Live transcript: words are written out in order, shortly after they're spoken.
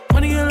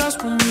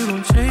lost when you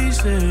don't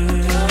chase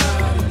it.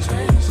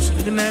 What you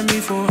looking at me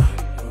for?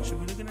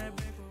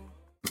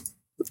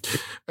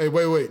 Hey,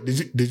 wait.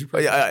 Did you?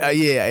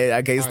 Yeah,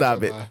 I can't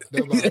stop it.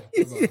 Never mind.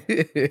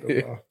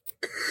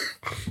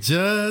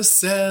 Just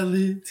sell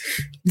it.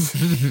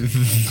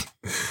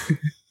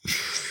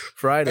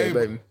 Friday,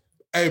 baby.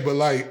 Hey, but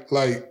like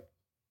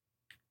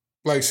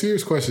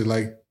serious question.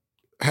 Like,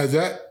 has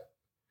that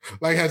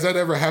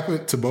ever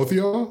happened to both of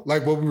y'all?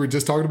 Like what we were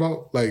just talking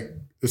about? Like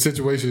the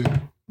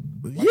situation?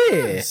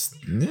 Yeah,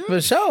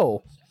 for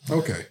sure.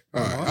 Okay.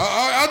 All right.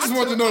 I just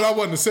wanted to know that I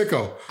wasn't a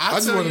sicko. I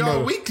just tell wanted to y'all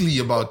know. weekly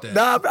about that.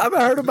 Nah, I've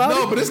heard about it.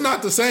 No, but it's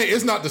not the same.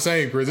 It's not the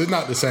same, Chris. It's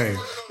not the same.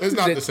 It's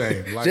not the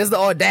same. Like, Just the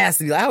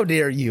audacity. Like, how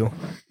dare you?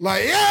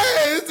 like yeah,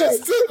 it's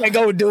just I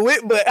go do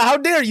it, but how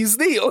dare you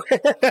steal?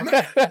 but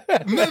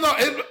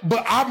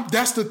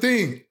that's the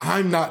thing.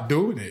 I'm not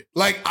doing it.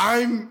 Like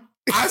I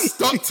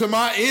stuck to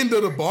my end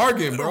of the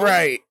bargain, bro.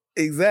 Right.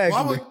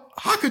 Exactly.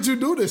 How could you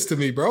do this to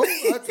me, bro?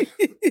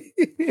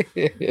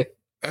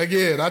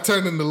 Again, I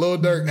turned into Lil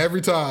Durk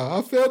every time.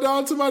 I fell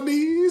down to my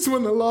knees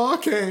when the law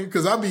came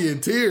because I be in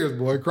tears,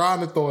 boy,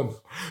 crying and throwing.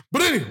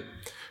 But anyway,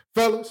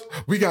 fellas,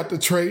 we got the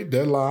trade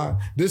deadline.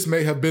 This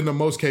may have been the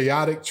most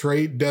chaotic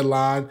trade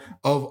deadline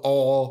of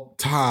all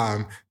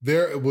time.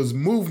 There was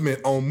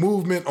movement on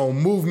movement on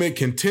movement,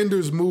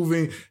 contenders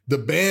moving, the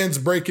bands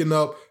breaking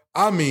up.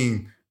 I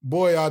mean,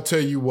 boy, I'll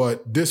tell you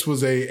what, this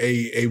was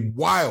a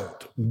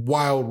wild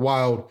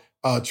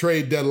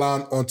trade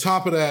deadline. On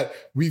top of that,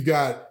 we've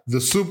got the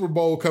Super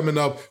Bowl coming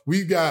up.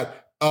 We've got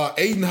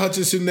Aiden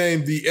Hutchinson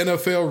named the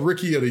NFL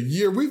Rookie of the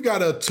Year. We've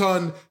got a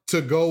ton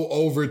to go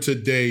over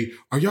today.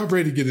 Are y'all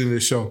ready to get into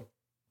this show?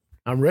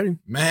 I'm ready.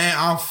 Man,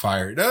 I'm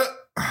fired up.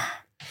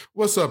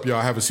 What's up,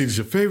 y'all? Have a seat. It's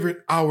your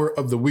favorite hour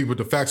of the week with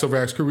the Facts Over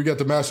Acts crew. We got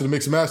the master, the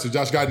mix and master,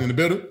 Josh Guyton in the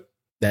building.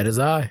 That is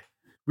I.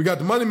 We got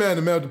the money man,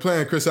 the mail, the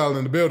plan, Chris Allen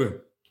in the building.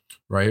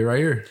 Right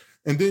here.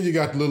 And then you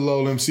got the little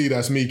old MC,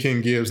 that's me,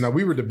 King Gibbs. Now,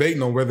 we were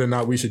debating on whether or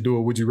not we should do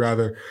a Would You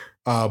Rather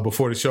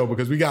before the show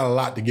because we got a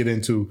lot to get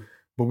into,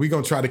 but we're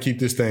going to try to keep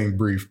this thing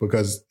brief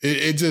because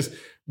it just,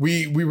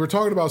 we were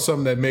talking about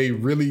something that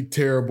made really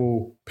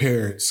terrible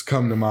parents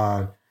come to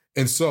mind.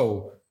 And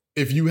so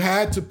if you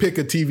had to pick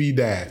a TV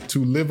dad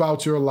to live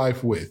out your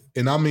life with,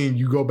 and I mean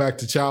you go back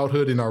to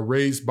childhood and are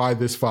raised by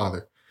this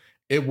father,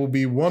 it will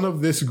be one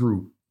of this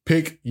group.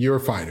 Pick your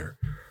fighter.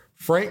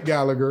 Frank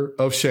Gallagher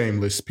of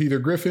Shameless, Peter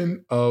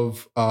Griffin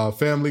of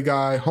Family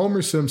Guy,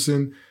 Homer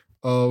Simpson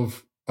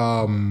of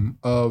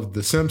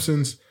The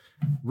Simpsons,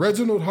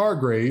 Reginald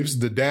Hargraves,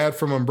 the dad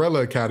from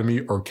Umbrella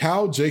Academy, or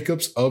Cal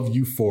Jacobs of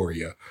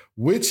Euphoria.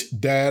 Which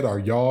dad are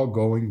y'all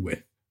going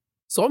with?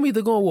 So I'm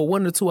either going with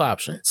one or two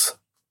options.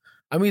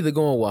 I'm either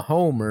going with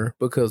Homer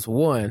because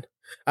one,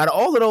 out of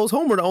all of those,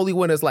 Homer the only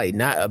one that's like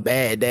not a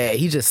bad dad.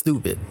 He's just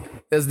stupid.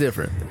 That's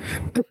different.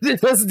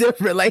 That's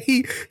different. Like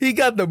he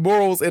got the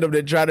morals in him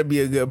to try to be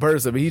a good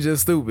person, but he's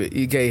just stupid.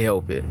 He can't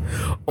help it.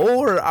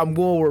 Or I'm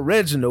going with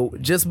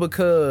Reginald just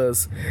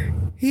because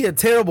he a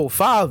terrible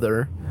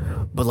father,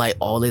 but like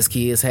all his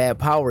kids had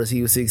powers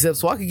he was to accept.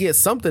 So I could get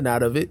something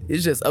out of it.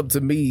 It's just up to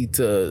me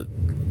to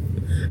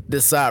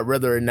decide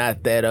whether or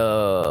not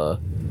that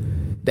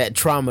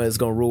trauma is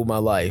gonna rule my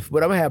life.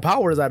 But I'm gonna have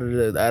powers out of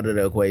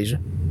the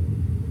equation.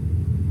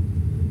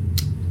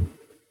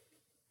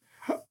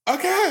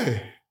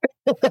 Okay.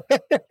 I'm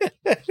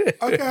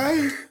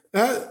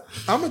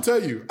going to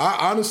tell you,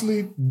 I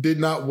honestly did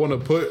not want to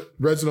put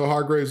Reginald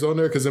Hargraves on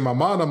there because in my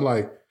mind, I'm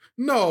like,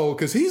 no,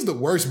 because he's the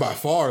worst by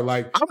far.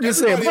 Like, I'm just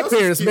saying, my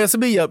parents messed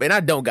me up and I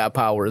don't got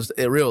powers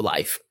in real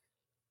life.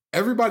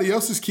 Everybody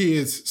else's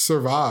kids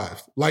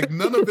survived. Like,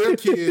 none of their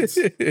kids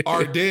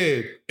are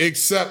dead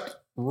except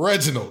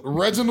Reginald.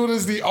 Reginald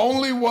is the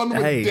only one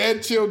with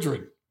dead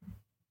children.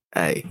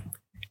 Hey,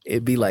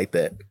 it'd be like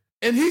that.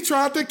 And he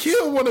tried to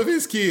kill one of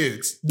his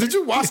kids. Did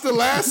you watch the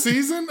last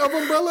season of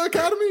Umbrella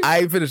Academy?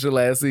 I ain't finished the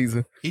last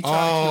season. He tried to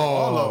kill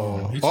all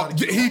of them.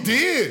 He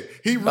did.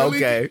 He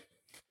really. Okay.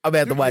 I'm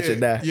about to watch it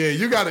now. Yeah,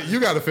 you got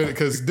to finish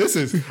because this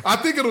is. I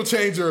think it'll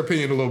change your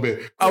opinion a little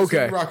bit.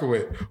 Okay.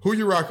 Who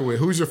you rocking with?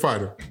 Who's your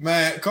fighter?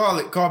 Man,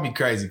 call me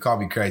crazy,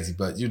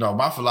 but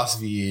my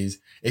philosophy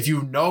is if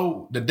you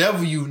know the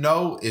devil you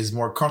know is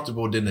more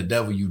comfortable than the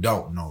devil you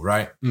don't know,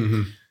 right?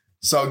 Mm-hmm.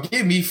 So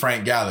give me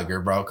Frank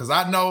Gallagher, bro, because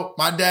I know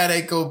my dad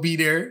ain't gonna be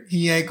there.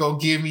 He ain't gonna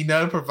give me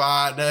nothing,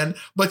 provide nothing.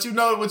 But you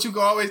know what you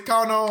can always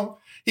count on?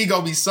 He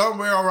gonna be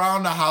somewhere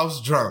around the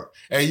house drunk.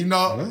 And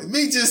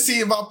me just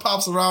seeing my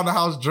pops around the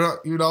house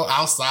drunk,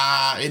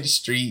 outside in the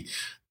street.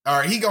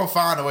 Or he gonna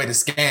find a way to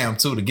scam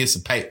too to get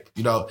some paper.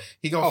 He gonna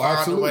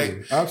find a way.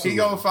 Absolutely. He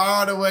gonna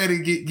find a way to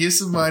get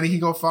some money. He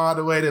gonna find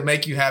a way to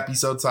make you happy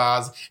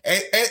sometimes.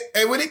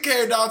 And when it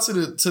came down to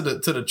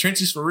the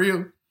trenches for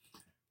real,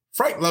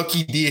 Frank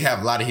low-key did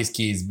have a lot of his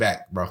kids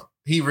back, bro.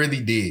 He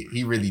really did.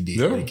 Yeah.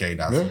 When it came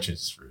down to the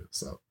trenches for real.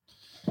 So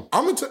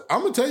I'm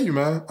gonna tell you,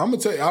 man. I'm gonna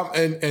tell you.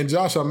 And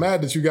Josh, I'm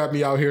mad that you got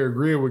me out here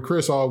agreeing with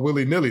Chris all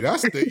willy nilly.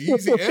 That's the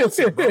easy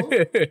answer, bro.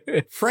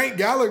 Frank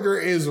Gallagher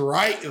is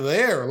right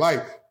there.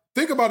 Like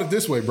think about it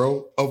this way,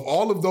 bro. Of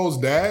all of those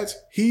dads,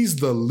 he's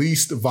the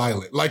least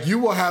violent. Like, you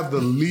will have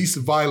the least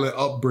violent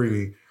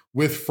upbringing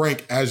with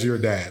Frank as your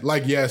dad.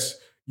 Like, yes,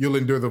 you'll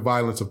endure the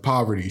violence of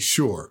poverty,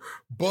 sure.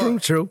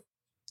 But True.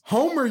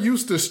 Homer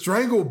used to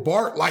strangle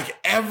Bart like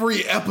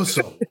every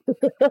episode.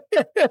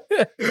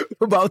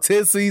 About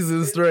 10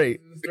 seasons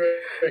straight.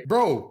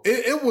 Bro,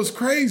 it was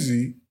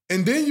crazy.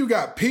 And then you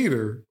got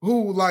Peter,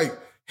 who, like,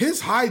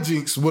 his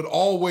hijinks would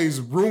always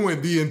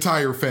ruin the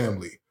entire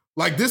family.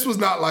 Like, this was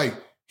not like,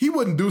 he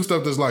wouldn't do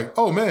stuff that's like,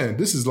 oh man,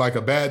 this is like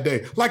a bad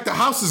day. Like, the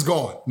house is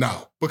gone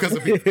now because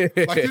of Peter.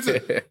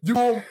 Like, you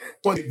home,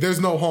 there's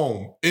no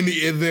home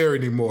in there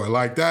anymore.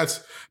 Like,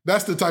 that's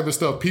the type of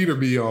stuff Peter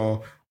be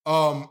on.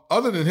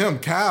 Other than him,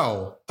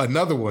 Cal,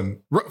 another one.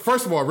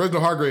 First of all,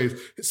 Reginald Hargraves,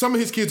 some of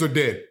his kids are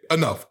dead.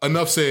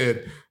 Enough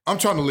said. I'm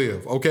trying to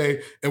live,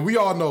 okay? And we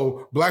all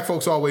know black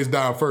folks always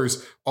die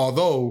first,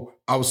 although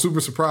I was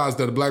super surprised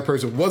that a black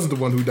person wasn't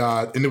the one who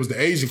died, and it was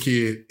the Asian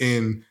kid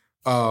in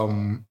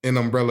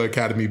Umbrella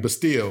Academy. But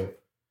still,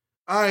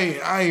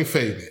 I ain't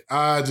fading it.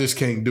 I just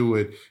can't do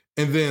it.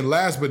 And then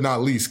last but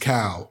not least,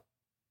 Cal.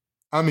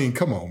 I mean,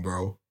 come on,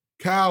 bro.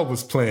 Cal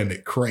was playing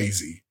it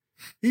crazy.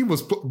 He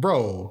was,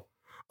 bro.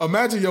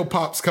 Imagine your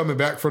pops coming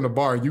back from the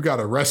bar and you got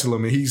to wrestle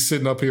him and he's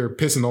sitting up here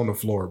pissing on the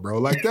floor, bro.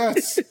 Like,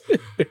 that's...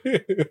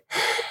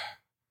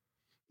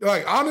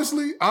 like,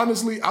 honestly,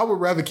 I would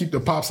rather keep the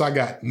pops I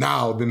got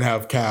now than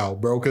have Cal,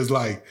 bro. Because,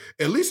 like,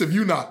 at least if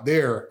you're not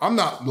there, I'm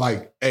not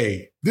like,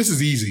 hey, this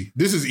is easy.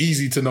 This is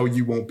easy to know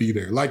you won't be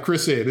there. Like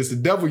Chris said, it's the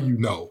devil you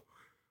know.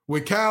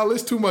 With Cal,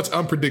 it's too much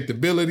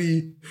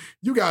unpredictability.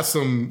 You got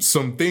some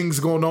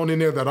things going on in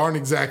there that aren't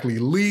exactly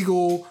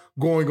legal,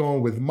 going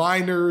on with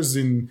minors,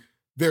 and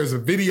there's a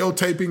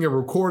videotaping and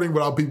recording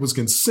without people's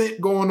consent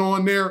going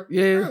on there.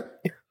 Yeah.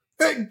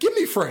 Hey, give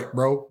me Frank,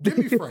 bro. Give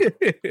me Frank.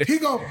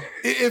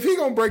 If he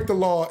gonna break the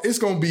law, it's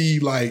gonna be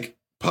like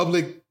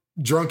public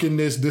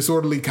drunkenness,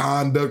 disorderly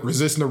conduct,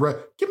 resisting arrest.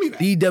 Give me that.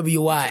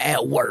 DWI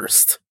at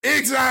worst.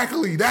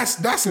 Exactly.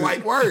 That's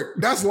light work.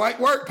 That's light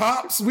work,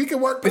 pops. We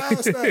can work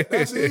past that.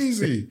 That's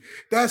easy.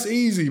 That's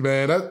easy,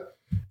 man.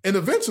 And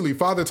eventually,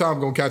 Father Time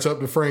gonna catch up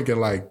to Frank,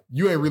 and like,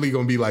 you ain't really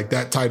gonna be like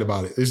that tight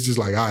about it. It's just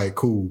like, all right,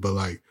 cool. But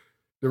like,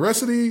 the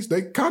rest of these,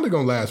 they kind of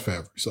gonna last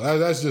forever. So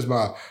that's just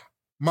my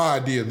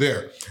idea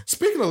there.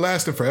 Speaking of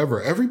lasting forever,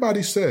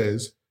 everybody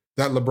says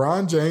that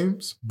LeBron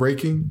James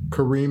breaking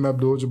Kareem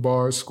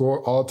Abdul-Jabbar's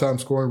all-time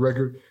scoring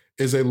record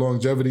is a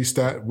longevity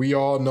stat. We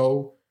all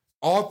know,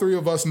 all three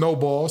of us know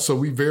ball, so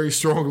we very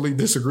strongly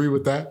disagree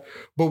with that.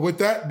 But with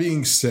that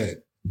being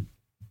said,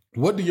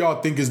 what do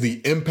y'all think is the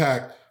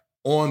impact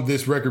on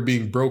this record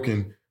being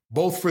broken,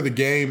 both for the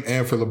game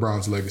and for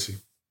LeBron's legacy?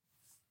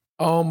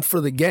 For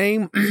the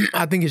game,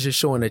 I think it's just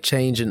showing a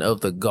changing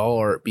of the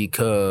guard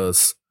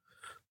because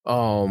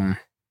from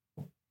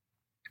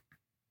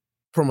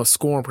a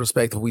scoring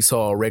perspective, we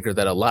saw a record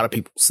that a lot of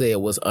people said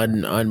was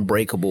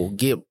unbreakable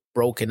get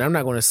broken. I'm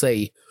not going to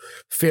say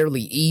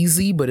fairly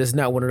easy, but it's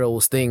not one of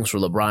those things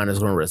where LeBron is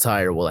going to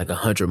retire with like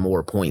 100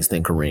 more points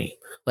than Kareem.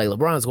 Like,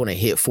 LeBron's going to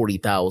hit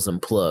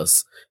 40,000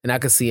 plus, and I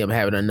could see him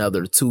having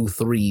another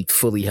 2-3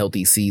 fully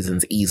healthy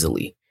seasons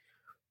easily.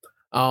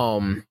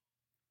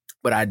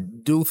 But I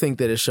do think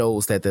that it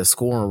shows that the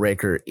scoring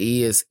record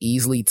is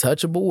easily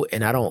touchable,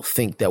 and I don't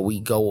think that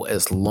we go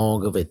as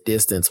long of a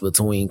distance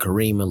between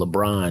Kareem and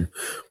LeBron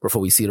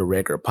before we see the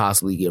record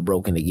possibly get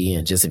broken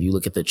again. Just if you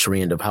look at the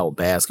trend of how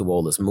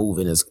basketball is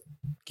moving, as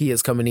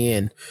kids coming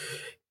in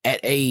at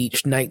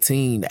age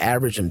 19,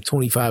 averaging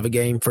 25 a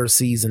game first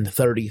season,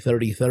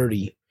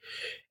 30.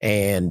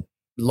 And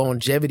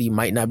longevity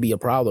might not be a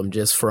problem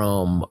just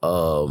from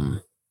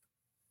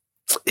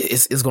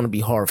it's going to be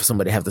hard for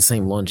somebody to have the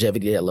same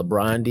longevity that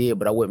LeBron did,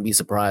 but I wouldn't be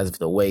surprised if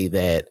the way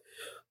that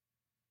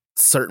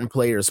certain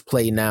players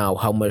play now,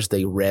 how much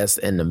they rest,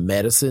 and the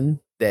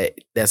medicine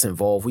that's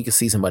involved, we could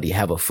see somebody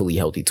have a fully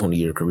healthy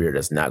 20-year career.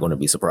 That's not going to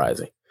be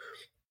surprising.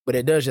 But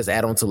it does just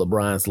add on to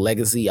LeBron's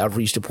legacy. I've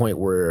reached a point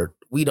where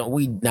we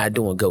not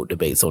doing GOAT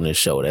debates on this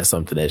show. That's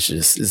something that's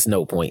just, it's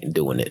no point in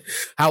doing it.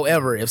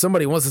 However, if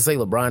somebody wants to say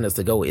LeBron is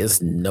the GOAT,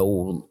 it's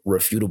no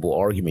refutable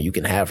argument you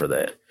can have for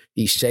that.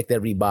 He's checked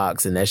every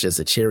box, and that's just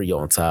a cherry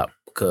on top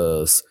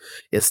because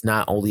it's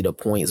not only the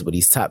points, but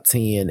he's top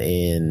 10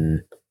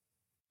 in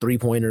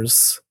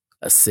 3-pointers,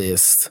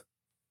 assists,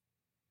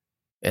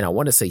 and I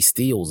want to say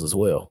steals as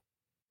well.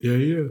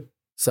 Yeah.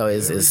 So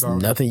it's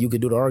nothing you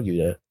could do to argue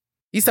that.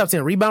 He's top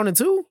 10 rebounding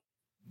too?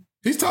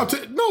 He's top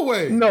 10. No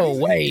way. No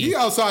way. He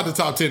outside the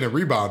top 10 in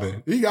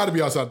rebounding. He got to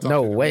be outside the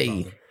top 10. No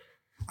way.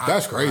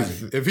 That's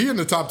crazy. If he in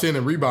the top 10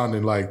 in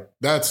rebounding, like,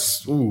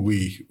 that's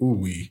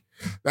ooh-wee.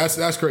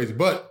 That's crazy.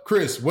 But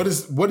Chris, what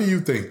do you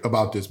think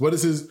about this? What do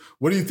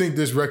you think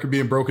this record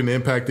being broken, the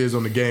impact is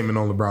on the game and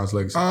on LeBron's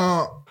legacy?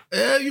 I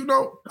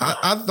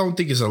don't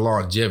think it's a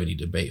longevity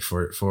debate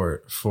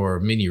for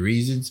many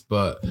reasons,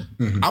 but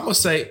I'm gonna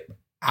say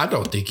I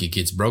don't think it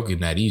gets broken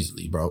that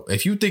easily, bro.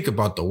 If you think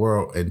about the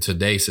world and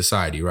today's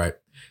society, right?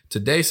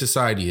 Today's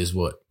society is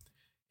what?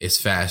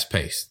 It's fast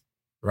paced,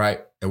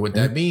 right? And what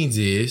that means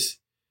is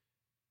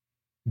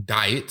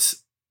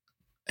diets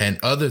and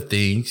other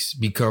things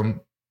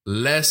become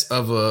less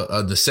of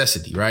a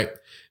necessity, right?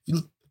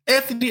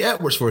 Anthony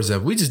Edwards, for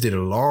example, we just did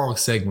a long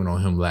segment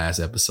on him last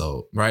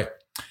episode, right?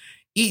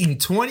 Eating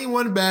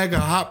 21 bag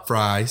of hot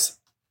fries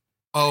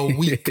a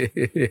week.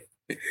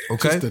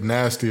 Okay. Just the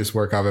nastiest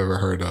work I've ever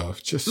heard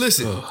of. Just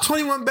listen,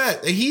 21 bag.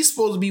 And he's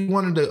supposed to be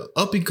one of the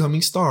up and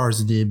coming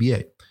stars in the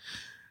NBA.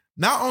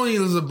 Not only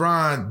does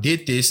LeBron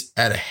did this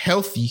at a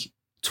healthy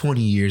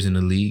 20 years in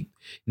the league,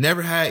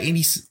 never had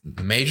any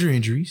major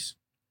injuries.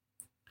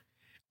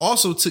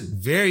 Also took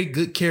very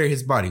good care of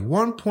his body.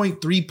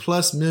 1.3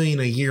 plus million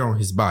a year on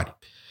his body.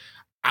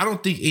 I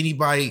don't think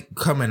anybody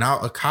coming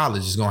out of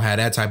college is going to have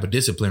that type of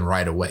discipline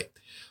right away.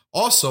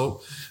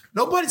 Also,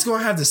 nobody's going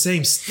to have the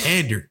same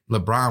standard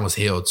LeBron was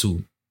held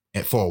to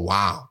for a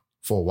while.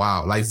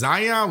 Like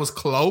Zion was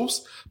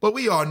close, but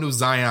we all knew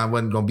Zion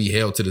wasn't going to be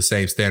held to the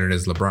same standard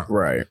as LeBron.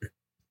 Right.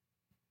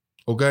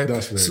 Okay.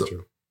 That's very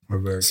true.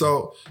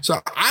 So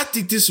I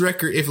think this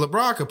record, if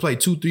LeBron could play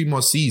 2-3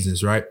 more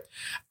seasons, right?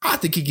 I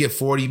think he'd get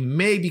 40,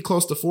 maybe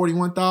close to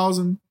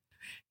 41,000.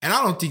 And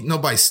I don't think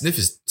nobody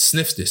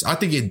sniffs this. I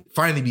think it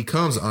finally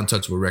becomes an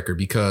untouchable record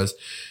because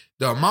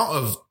the amount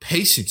of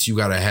patience you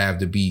got to have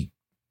to be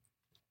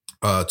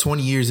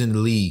 20 years in the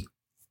league,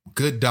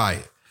 good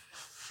diet,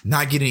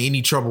 not getting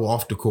any trouble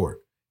off the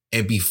court,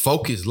 and be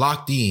focused,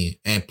 locked in,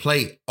 and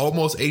play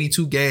almost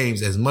 82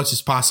 games as much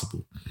as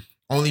possible.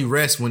 Only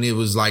rest when it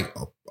was like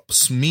a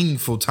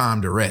meaningful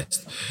time to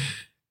rest.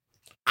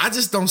 I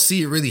just don't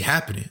see it really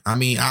happening. I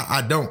mean,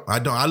 I don't.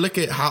 I look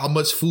at how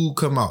much food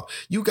come out.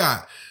 You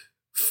got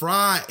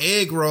fried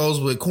egg rolls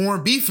with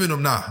corned beef in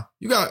them now.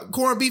 You got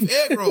corned beef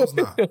egg rolls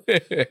now.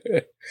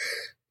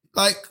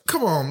 Like,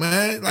 come on,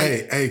 man.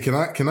 Like, hey, can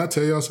I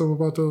tell y'all something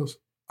about those?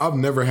 I've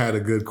never had a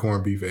good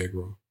corned beef egg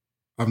roll.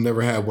 I've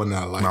never had one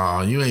that I like.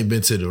 No, you ain't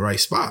been to the right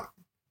spot.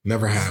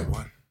 Never had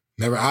one.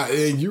 Never.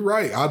 And you're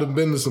right. I'd have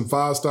been to some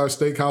 5-star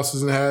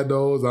steakhouses and had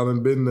those. I'd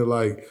have been to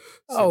like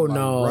oh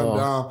no,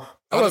 rundown.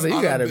 I was like,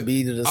 you gotta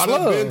be to the slug.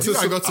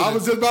 I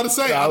was just about to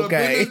say,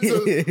 okay.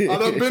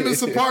 I've been to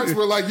some parts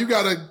where like you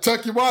gotta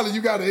tuck your wallet,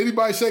 you gotta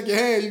anybody shake your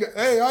hand.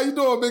 Hey, how you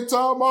doing, Big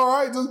Tom? All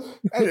right,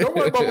 hey, don't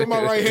worry about with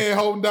my right hand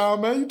holding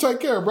down, man. You take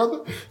care,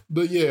 brother.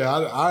 But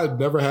yeah, I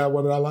never had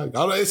one that I like.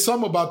 It's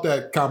something about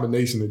that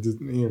combination that just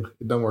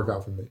it doesn't work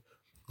out for me.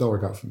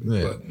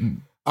 Yeah. But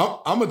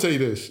I'm gonna tell you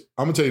this.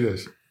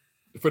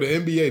 For the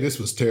NBA, this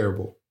was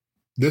terrible.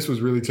 This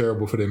was really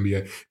terrible for the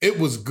NBA. It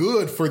was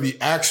good for the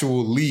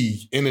actual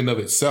league in and of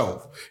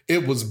itself.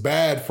 It was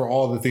bad for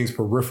all the things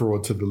peripheral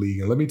to the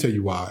league. And let me tell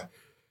you why.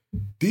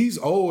 These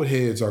old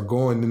heads are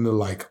going into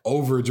like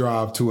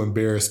overdrive to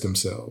embarrass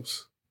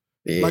themselves.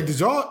 Yeah. Like, did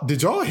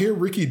y'all hear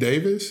Ricky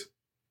Davis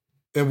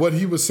and what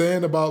he was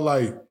saying about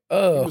like?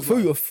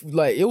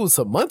 It was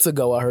some months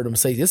ago. I heard him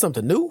say, "Is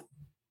something new?"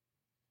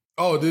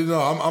 Oh, no,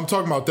 I'm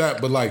talking about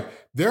that. But like,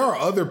 there are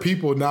other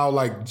people now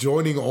like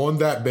joining on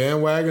that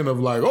bandwagon of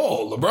like,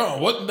 oh, LeBron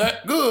wasn't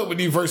that good when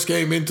he first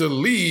came into the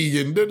league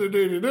and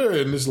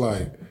and it's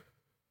like,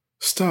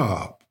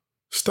 stop.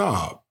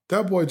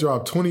 That boy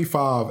dropped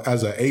 25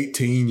 as an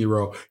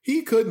 18-year-old.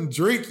 He couldn't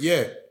drink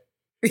yet.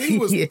 He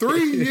was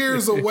 3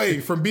 years away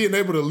from being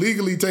able to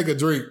legally take a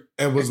drink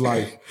and was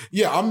like,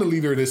 yeah, I'm the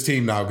leader of this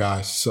team now,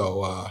 guys.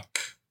 So,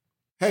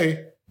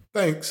 hey,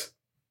 thanks.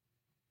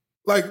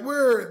 Like,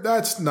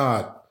 that's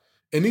not.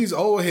 And these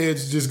old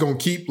heads just going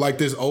to keep like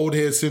this old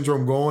head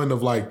syndrome going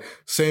of like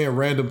saying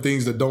random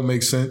things that don't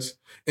make sense.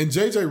 And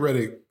JJ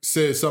Redick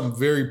said something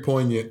very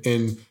poignant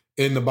in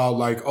about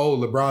like, oh,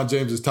 LeBron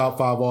James is top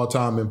 5 all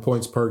time in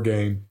points per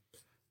game.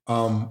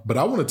 But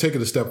I want to take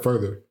it a step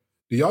further.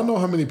 Do y'all know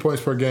how many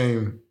points per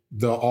game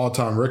the all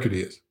time record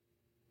is?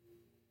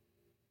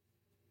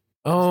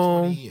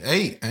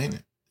 28, ain't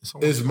it?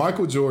 It's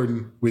Michael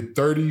Jordan with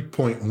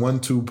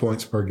 30.12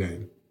 points per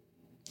game.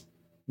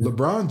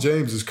 LeBron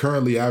James is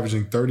currently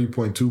averaging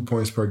 30.2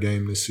 points per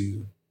game this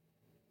season.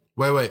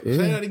 Wait. Say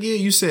that again.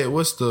 You said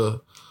what's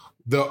the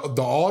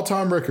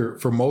all-time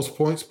record for most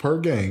points per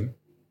game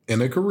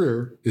in a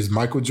career is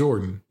Michael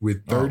Jordan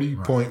with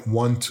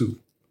 30.12.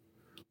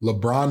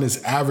 LeBron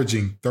is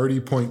averaging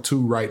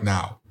 30.2 right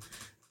now.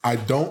 I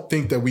don't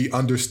think that we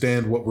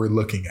understand what we're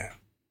looking at.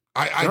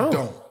 I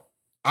don't.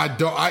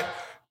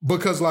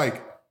 Because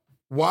like,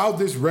 while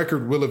this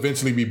record will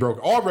eventually be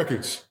broken, all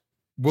records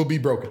will be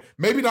broken.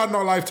 Maybe not in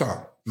our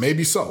lifetime.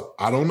 Maybe so.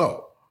 I don't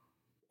know.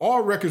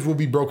 All records will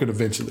be broken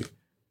eventually.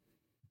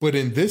 But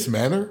in this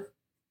manner,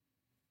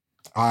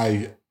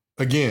 we're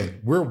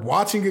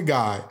watching a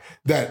guy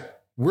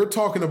that we're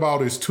talking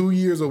about is 2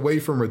 years away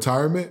from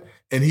retirement,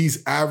 and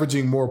he's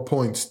averaging more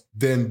points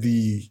than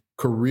the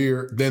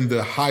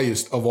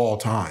highest of all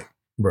time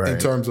in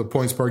terms of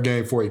points per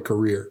game for a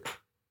career.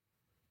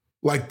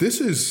 Like,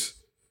 this is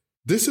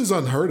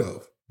unheard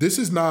of. This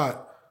is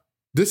not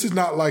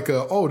like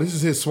this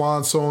is his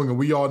swan song and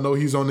we all know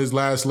he's on his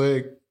last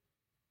leg.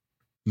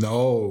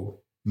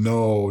 No.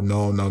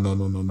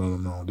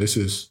 This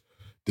is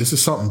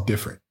something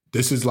different.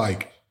 This is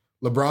like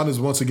LeBron is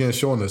once again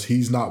showing us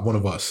he's not one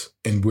of us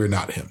and we're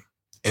not him.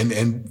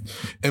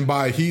 And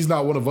by he's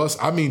not one of us,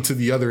 I mean to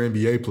the other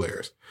NBA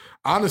players.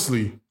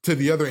 Honestly, to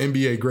the other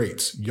NBA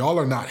greats, y'all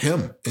are not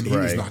him, and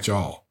he's not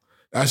y'all.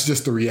 That's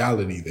just the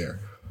reality there.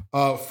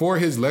 For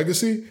his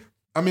legacy,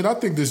 I mean, I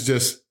think this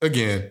just,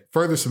 again,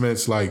 further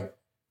cements like,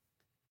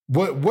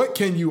 what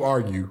can you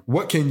argue?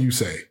 What can you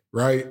say,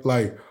 right?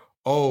 Like,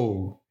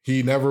 oh,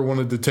 he never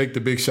wanted to take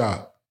the big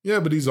shot. Yeah,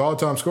 but he's an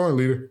all-time scoring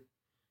leader.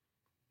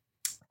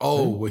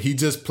 Oh, well, he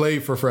just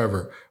played for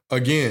forever.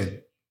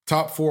 Again,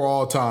 top 4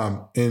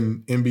 all-time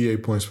in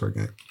NBA points per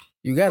game.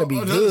 You got to be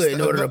good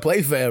in order to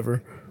play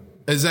forever.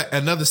 Is that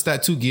another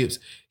stat too, Gibbs?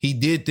 He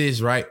did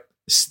this, right?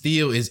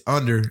 Still is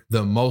under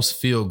the most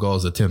field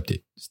goals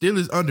attempted. Still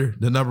is under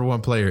the number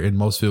 1 player in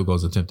most field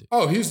goals attempted.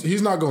 Oh,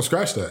 he's not going to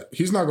scratch that.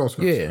 He's not going to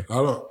scratch that. I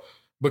don't,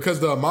 because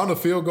the amount of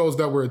field goals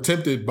that were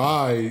attempted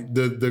by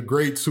the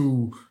greats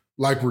who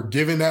like were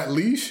given that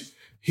leash,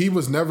 he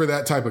was never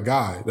that type of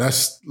guy.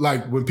 That's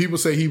like when people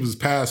say he was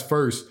pass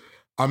first.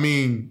 I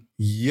mean,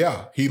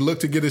 yeah, he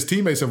looked to get his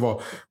teammates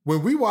involved.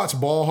 When we watched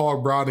Ball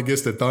Hog Brown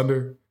against the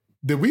Thunder,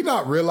 did we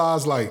not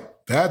realize like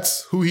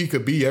that's who he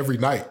could be every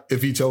night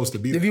if he chose to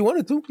be? If he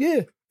wanted to,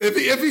 yeah.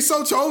 If he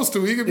so chose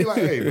to, he could be like,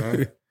 hey,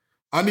 man,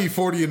 I need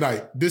 40 a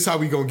night. This how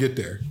we going to get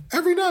there.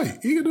 Every night.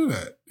 He can do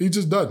that. He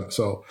just doesn't.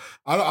 So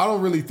I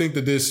don't really think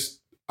that this,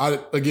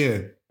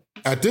 again,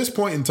 at this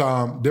point in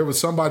time, there was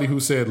somebody who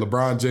said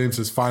LeBron James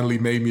has finally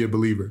made me a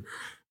believer.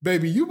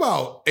 Baby, you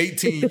about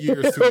 18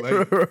 years too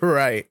late.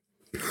 Right.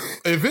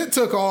 If it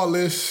took all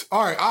this,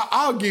 all right,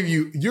 I'll give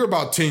you, you're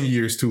about 10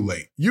 years too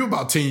late. You're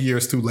about 10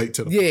 years too late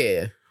to the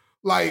point.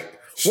 Like,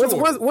 sure.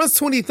 Once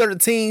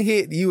 2013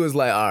 hit, you was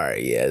like, all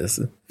right, yes.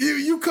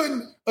 You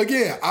couldn't,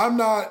 again, I'm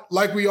not,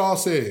 like we all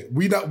said,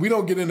 we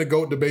don't get into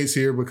GOAT debates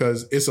here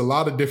because it's a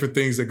lot of different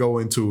things that go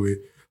into it.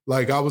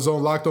 Like I was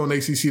on Locked On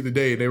ACC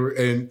today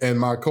and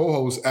my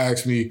co-host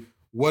asked me,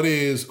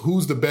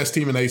 who's the best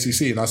team in the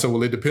ACC? And I said,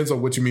 well, it depends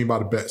on what you mean by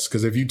the best.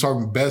 Because if you're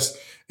talking best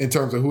in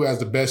terms of who has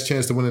the best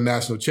chance to win a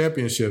national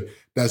championship,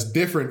 that's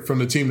different from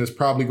the team that's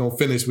probably going to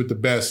finish with the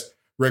best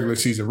regular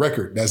season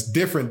record. That's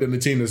different than the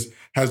team that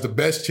has the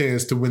best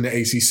chance to win the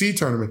ACC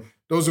tournament.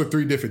 Those are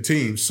 3 different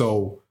teams.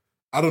 So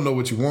I don't know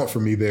what you want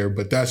from me there,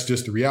 but that's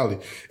just the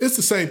reality. It's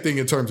the same thing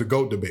in terms of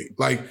GOAT debate.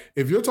 Like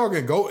if you're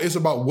talking GOAT, it's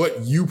about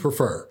what you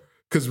prefer.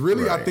 Because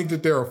really, I think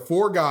that there are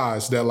 4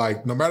 guys that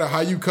like, no matter how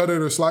you cut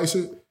it or slice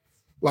it,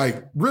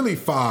 like really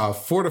 4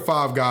 to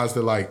 5 guys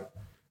that like,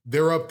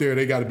 they're up there.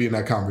 They got to be in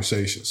that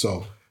conversation.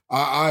 So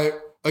I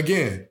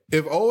again,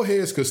 if old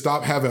heads could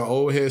stop having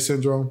old head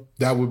syndrome,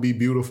 that would be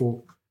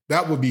beautiful.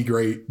 That would be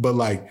great. But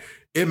like,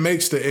 it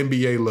makes the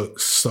NBA look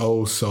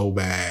so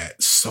bad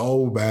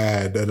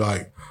that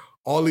like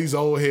all these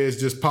old heads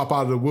just pop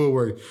out of the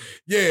woodwork.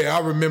 Yeah,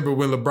 I remember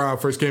when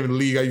LeBron first came in the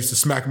league, I used to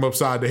smack him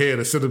upside the head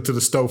and send him to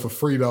the stove for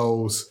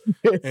Fritos.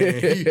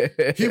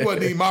 And he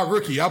wasn't even my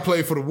rookie. I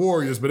played for the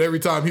Warriors, but every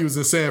time he was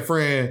in San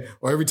Fran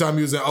or every time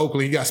he was in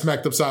Oakland, he got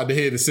smacked upside the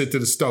head and sent to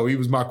the stove. He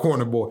was my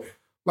corner boy.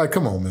 Like,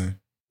 come on, man.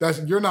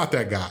 You're not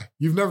that guy.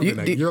 You've never been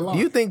that guy. You're lying.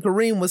 You think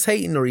Kareem was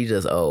hating or he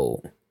just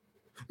old?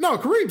 No,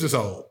 Kareem's just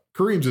old.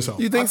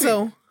 You think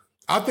so?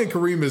 I think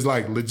Kareem is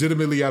like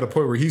legitimately at a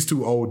point where he's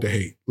too old to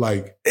hate.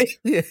 Like,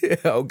 yeah,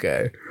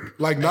 okay.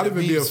 Like not even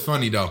being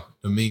funny though.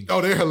 The meme.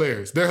 Oh, they're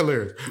hilarious.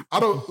 I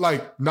don't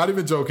like, not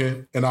even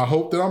joking. And I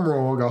hope that I'm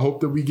wrong. I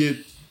hope that we get,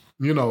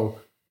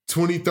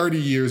 20, 30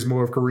 years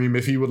more of Kareem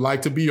if he would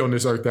like to be on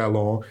this earth that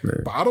long.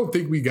 Man. But I don't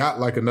think we got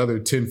like another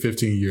 10,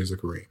 15 years of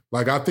Kareem.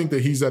 Like, I think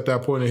that he's at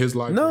that point in his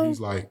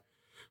life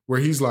where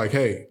he's like,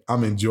 hey,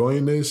 I'm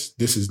enjoying this.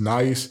 This is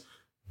nice.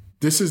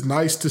 This is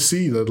nice to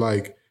see that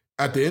like,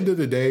 at the end of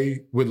the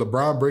day, with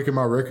LeBron breaking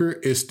my record,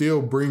 it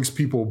still brings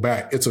people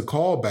back. It's a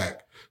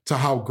callback to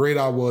how great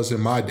I was in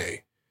my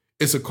day.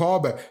 It's a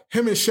callback.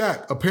 Him and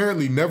Shaq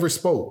apparently never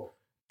spoke.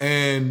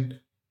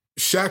 And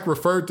Shaq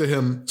referred to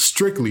him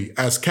strictly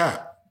as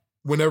Cap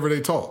whenever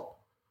they talked.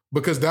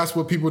 Because that's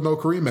what people know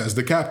Kareem as,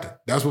 the captain.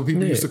 That's what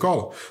people used to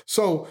call him.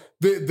 So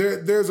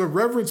there's a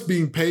reverence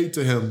being paid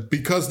to him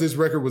because this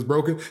record was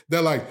broken.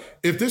 That like,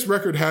 if this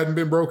record hadn't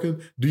been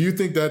broken, do you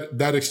think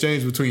that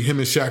exchange between him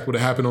and Shaq would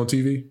have happened on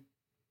TV?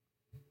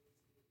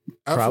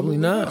 Probably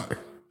not.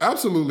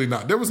 Absolutely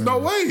not. There was no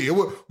way.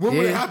 When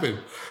would it happen?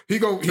 He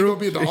gonna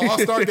be at the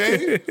All-Star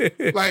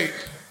game? Like,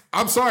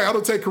 I'm sorry, I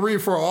don't take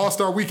Kareem for an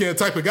All-Star weekend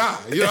type of guy.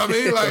 You know what I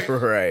mean? Like,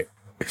 right.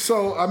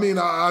 So I mean,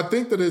 I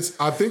think that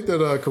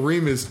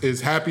Kareem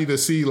is happy to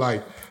see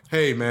like,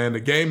 hey man, the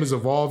game is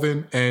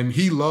evolving and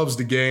he loves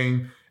the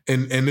game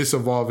and it's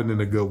evolving in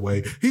a good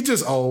way. He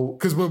just old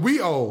because when we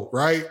old,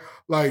 right?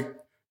 Like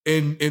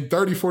in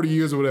 30, 40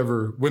 years or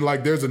whatever, when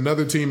like there's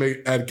another team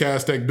at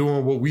Cass Tech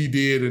doing what we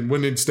did and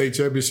winning state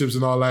championships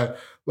and all that,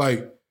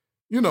 like,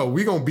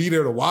 we gonna be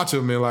there to watch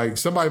them and like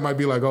somebody might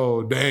be like,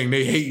 oh dang,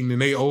 they hating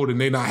and they old and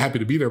they not happy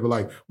to be there, but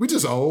like we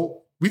just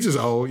old. You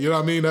know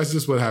what I mean? That's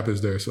just what happens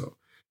there. So,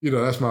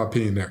 that's my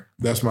opinion there.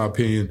 That's my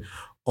opinion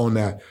on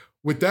that.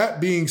 With that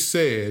being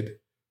said,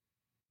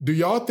 do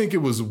y'all think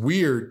it was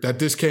weird that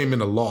this came in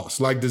a loss?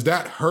 Like, does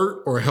that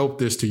hurt or help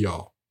this to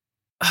y'all?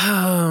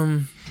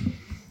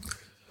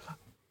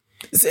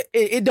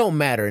 It don't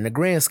matter. In the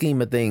grand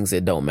scheme of things,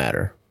 it don't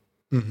matter.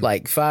 Mm-hmm.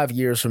 Like 5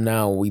 years from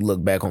now, when we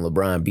look back on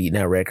LeBron beating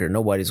that record,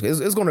 it's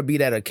going to be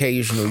that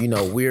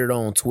occasional, weird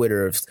on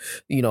Twitter. If,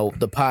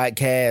 the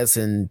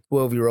podcast and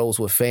 12-year-olds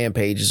with fan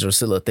pages are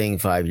still a thing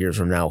 5 years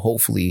from now.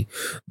 Hopefully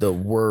the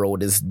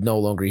world is no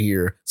longer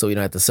here, so you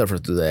don't have to suffer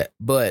through that.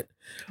 But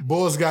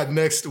Bulls got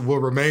next will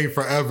remain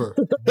forever.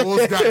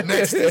 Bulls got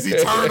next is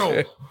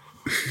eternal.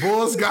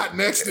 Bulls got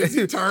next is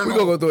eternal. We're going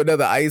to go through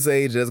another ice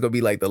age. That's going to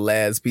be like the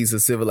last piece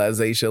of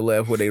civilization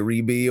left when they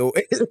rebuild.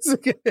 They're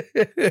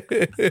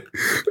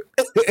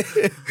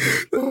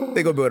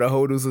going to build a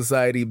whole new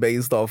society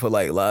based off of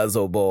like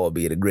Lonzo Ball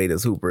being the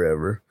greatest hooper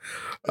ever.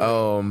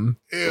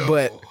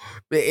 But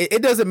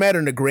it doesn't matter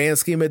in the grand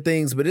scheme of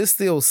things, but it's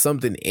still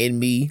something in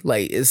me.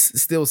 Like,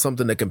 it's still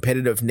something, the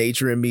competitive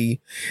nature in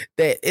me,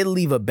 that it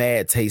leave a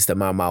bad taste in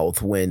my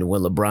mouth when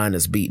LeBron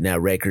is beating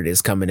that record,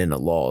 is coming in a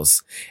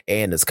loss,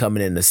 and it's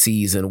coming in a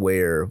season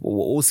where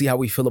we'll see how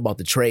we feel about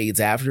the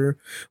trades after,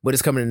 but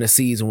it's coming in a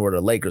season where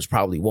the Lakers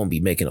probably won't be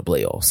making the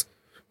playoffs.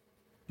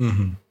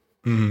 Mm-hmm.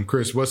 Mm-hmm.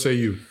 Chris, what say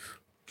you?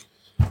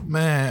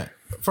 Man,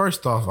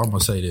 first off, I'm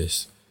going to say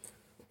this.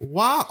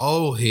 Why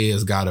old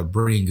heads got to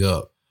bring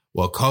up,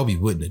 well, Kobe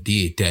wouldn't have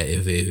did that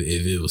if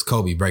it was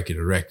Kobe breaking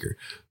the record.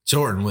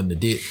 Jordan wouldn't have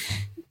did.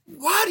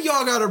 Why do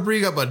y'all got to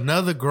bring up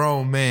another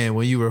grown man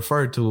when you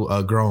refer to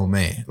a grown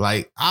man?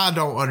 Like, I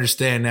don't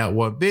understand that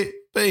one bit.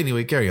 But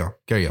anyway, carry on.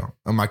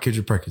 On my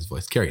Kendrick Perkins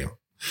voice, carry on.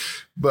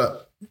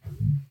 But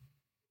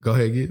go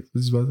ahead, get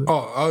what you about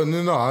to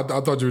say? No. I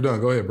thought you were done.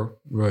 Go ahead, bro.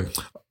 Go ahead.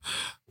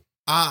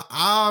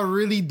 I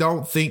really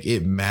don't think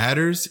it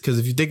matters, because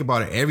if you think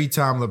about it, every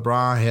time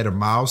LeBron had a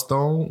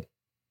milestone,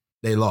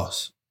 they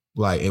lost.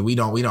 Like, and we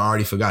don't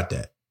already forgot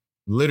that.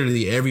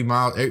 Literally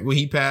when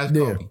he passed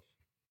Kobe,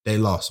 they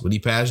lost. When he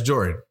passed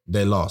Jordan,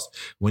 they lost.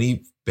 When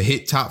he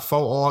hit top 4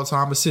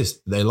 all-time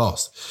assists, they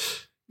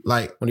lost.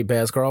 Like, when he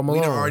passed Karl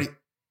Malone,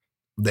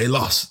 they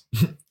lost.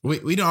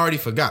 we done already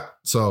forgot.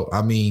 So,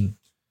 I mean,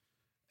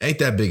 ain't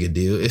that big a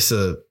deal. It's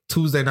a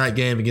Tuesday night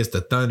game against the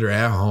Thunder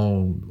at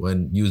home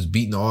when you was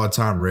beating the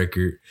all-time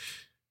record.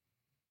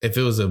 If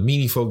it was a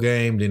meaningful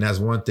game, then that's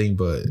one thing,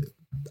 but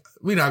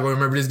we're not going to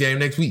remember this game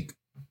next week.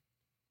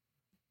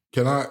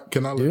 Can I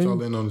let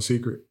y'all in on a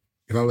secret?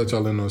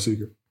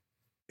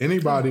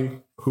 Anybody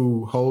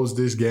who holds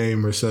this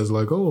game or says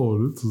like,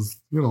 oh, this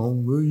is,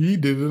 he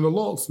did it in a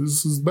loss,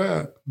 this is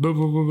bad.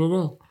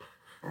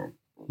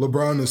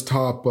 LeBron is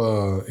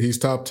he's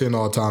top 10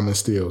 all time in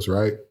steals,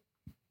 right?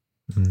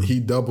 Mm-hmm.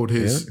 He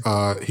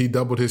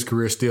doubled his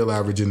career steal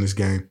average in this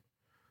game.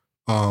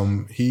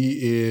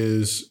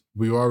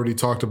 We already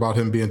talked about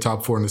him being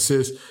top 4 in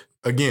assists.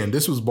 Again,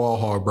 this was ball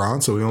hog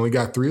Brown, so he only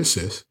got 3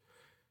 assists.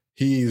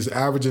 He's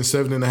averaging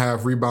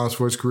 7.5 rebounds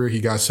for his career. He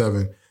got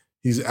 7.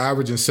 He's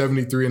averaging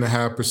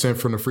 73.5%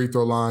 from the free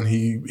throw line.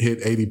 He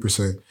hit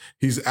 80%.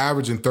 He's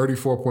averaging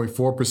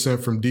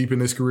 34.4% from deep in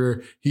his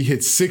career. He hit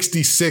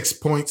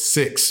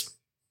 66.6.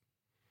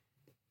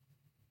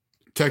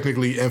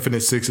 Technically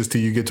infinite sixes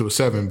till you get to a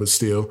 7, but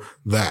still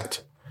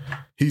that.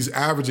 He's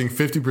averaging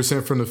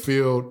 50% from the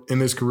field in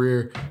his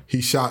career.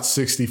 He shot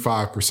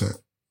 65%.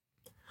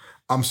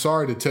 I'm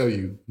sorry to tell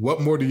you,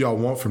 what more do y'all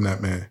want from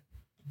that man?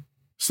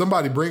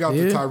 Somebody bring out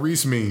the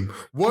Tyrese meme.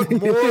 What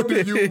more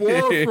do you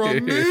want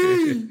from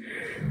me?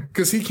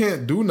 Because he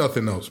can't do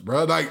nothing else,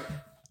 bro. Like,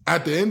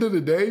 at the end of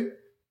the day,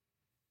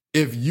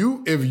 if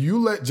you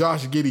let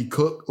Josh Giddey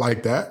cook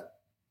like that,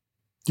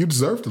 you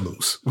deserve to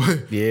lose.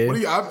 Yeah.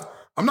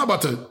 I'm not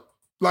about to,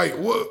 like,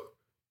 what?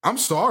 I'm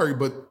sorry,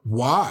 but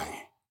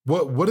why?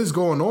 What is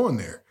going on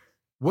there?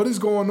 What is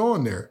going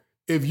on there?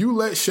 If you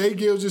let Shai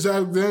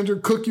Gilgeous-Alexander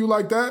cook you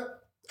like that,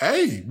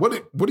 hey, what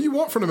do you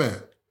want from the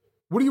man?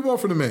 What do you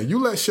want from the man? You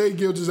let Shai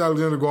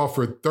Gilgeous-Alexander go off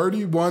for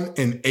 31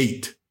 and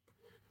 8.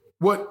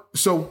 What?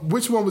 So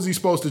which one was he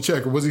supposed to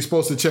check? Or was he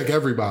supposed to check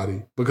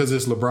everybody because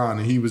it's LeBron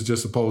and he was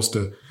just supposed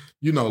to,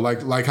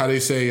 like how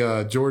they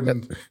say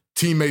Jordan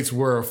teammates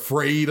were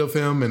afraid of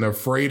him and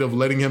afraid of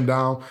letting him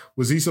down.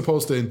 Was he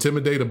supposed to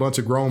intimidate a bunch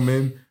of grown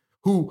men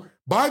who,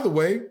 by the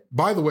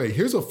way,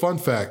 here's a fun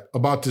fact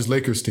about this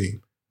Lakers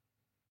team.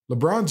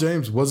 LeBron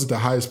James wasn't the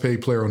highest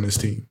paid player on this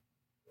team.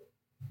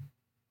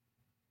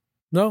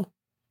 No.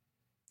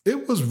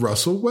 It was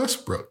Russell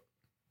Westbrook.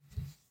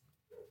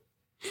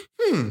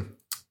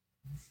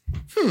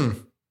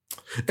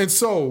 And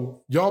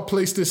so y'all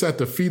place this at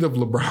the feet of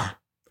LeBron.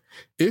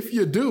 If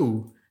you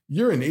do,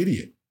 you're an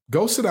idiot.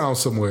 Go sit down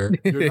somewhere.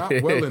 You're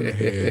not well in the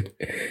head.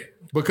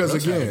 Because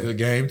Russ again, had a good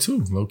game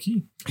too, low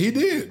key. He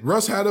did.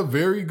 Russ had a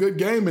very good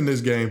game in this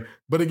game.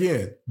 But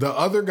again, the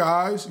other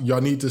guys,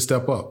 y'all need to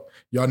step up.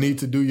 Y'all need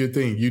to do your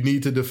thing. You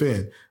need to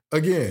defend.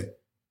 Again,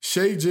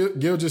 Shai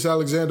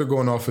Gilgeous-Alexander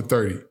going off for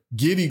 30.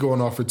 Giddey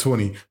going off for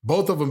 20.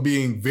 Both of them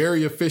being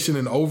very efficient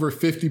and over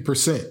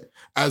 50%,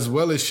 as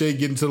well as Shai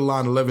getting to the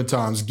line 11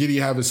 times. Giddey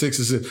having 6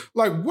 assists.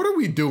 Like, what are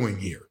we doing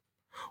here?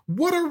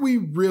 What are we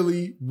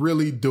really,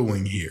 really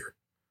doing here?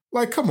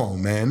 Like, come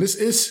on, man. This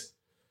is,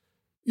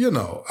 when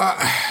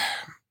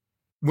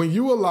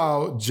you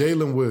allow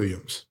Jalen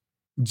Williams,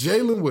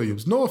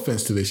 no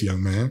offense to this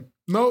young man.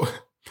 No,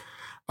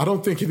 I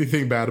don't think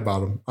anything bad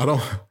about him. I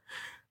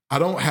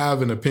don't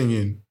have an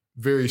opinion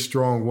very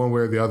strong one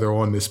way or the other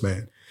on this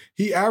man.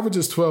 He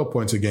averages 12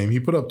 points a game. He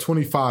put up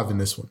 25 in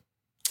this one.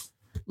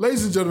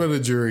 Ladies and gentlemen of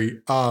the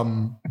jury,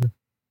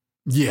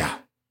 yeah.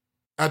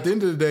 At the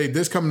end of the day,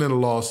 this coming in a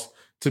loss,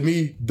 to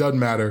me, doesn't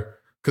matter.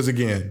 Because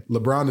again,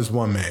 LeBron is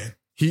one man.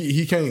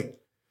 He can't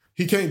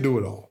do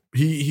it all.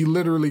 He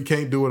literally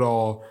can't do it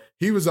all.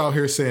 He was out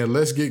here saying,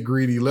 let's get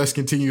greedy, let's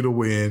continue to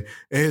win.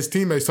 And his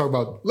teammates talk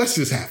about, let's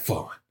just have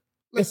fun.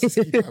 Let's just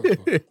keep having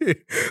fun.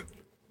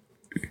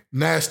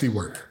 Nasty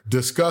work.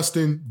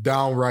 Disgusting,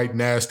 downright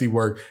nasty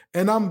work.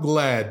 And I'm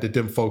glad that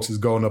them folks is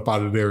going up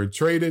out of there and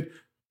traded.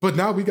 But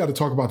now we got to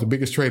talk about the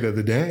biggest trade of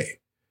the day.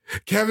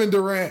 Kevin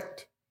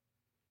Durant.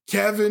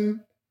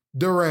 Kevin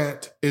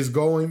Durant is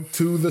going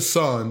to the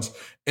Suns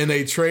in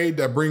a trade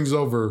that brings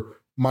over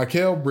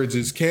Mikal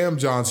Bridges, Cam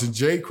Johnson,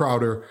 Jay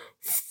Crowder,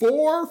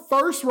 4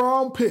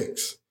 first-round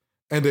picks,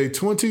 and a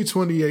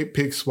 2028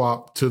 pick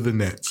swap to the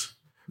Nets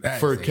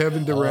for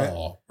Kevin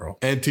Durant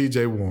and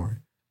TJ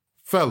Warren.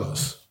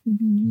 Fellas,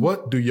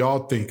 what do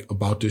y'all think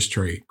about this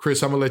trade?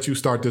 Chris, I'm going to let you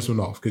start this one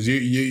off because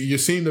you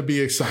seem to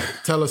be excited.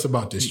 Tell us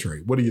about this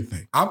trade. What do you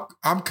think?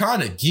 I'm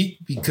kind of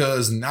geeked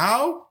because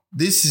now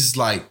this is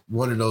like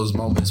one of those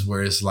moments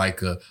where it's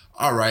like,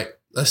 all right,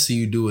 let's see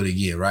you do it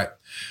again, right?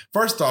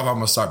 First off, I'm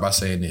going to start by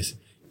saying this.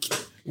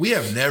 We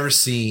have never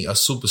seen a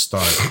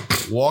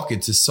superstar walk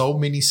into so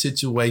many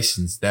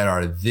situations that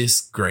are this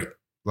great.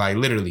 Like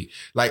literally,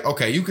 like,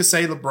 okay, you could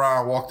say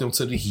LeBron walked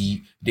into the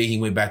Heat, then he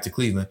went back to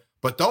Cleveland,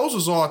 but those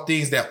was all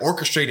things that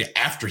orchestrated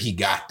after he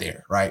got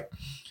there, right?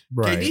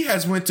 KD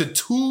has went to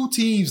 2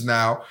 teams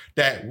now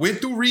that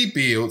went through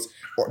rebuilds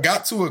or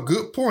got to a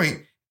good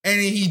point, and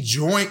then he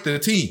joined the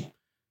team.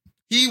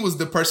 He was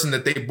the person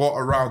that they brought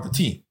around the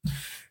team.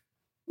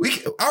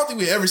 I don't think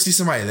we ever see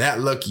somebody that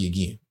lucky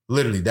again.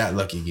 Literally that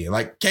lucky again.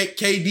 Like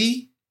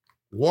KD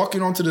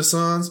walking onto the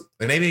Suns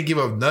and they didn't give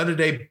up none of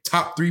their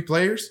top 3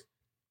 players.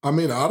 I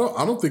mean, I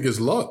don't think it's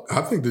luck.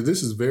 I think that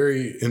this is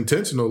very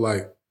intentional.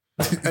 Like,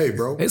 hey,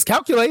 bro, it's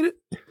calculated.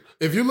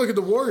 If you look at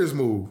the Warriors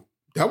move,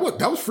 that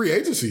was free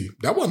agency.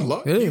 That wasn't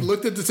luck. Yeah. He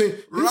looked at the team.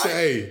 He said,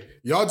 "Hey,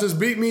 y'all just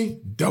beat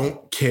me.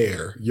 Don't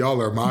care.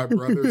 Y'all are my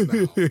brothers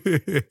now."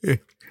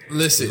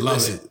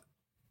 Listen.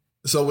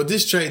 So what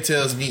this trade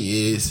tells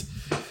me is,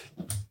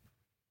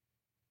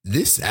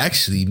 this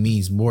actually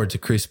means more to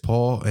Chris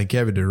Paul and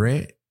Kevin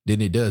Durant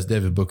than it does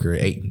Devin Booker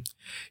and Ayton.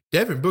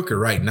 Devin Booker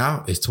right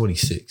now is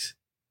 26.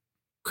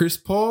 Chris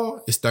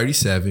Paul is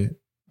 37.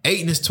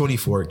 Ayton is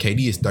 24.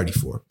 KD is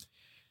 34.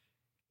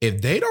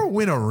 If they don't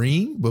win a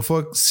ring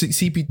before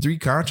CP3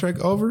 contract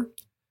over,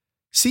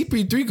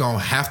 CP3 gonna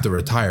have to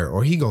retire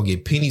or he gonna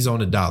get pennies on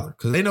the dollar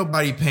because ain't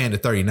nobody paying the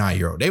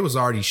 39-year-old. They was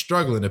already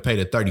struggling to pay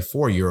the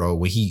 34-year-old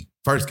when he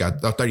first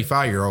got the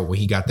 35-year-old when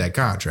he got that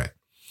contract.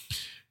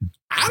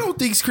 I don't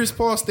think Chris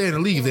Paul stay in the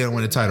league if they don't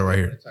win the title right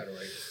here.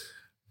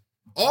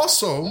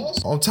 Also,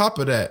 on top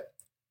of that,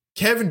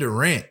 Kevin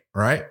Durant,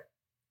 right?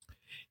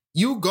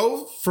 You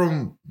go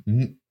from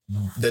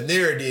the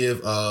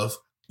narrative of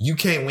you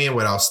can't win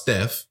without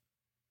Steph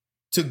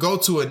to go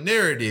to a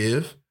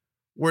narrative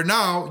where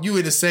now you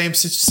in the same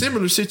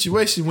similar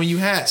situation when you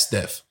had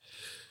Steph.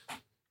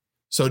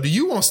 So do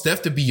you want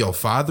Steph to be your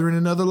father in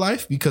another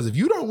life? Because if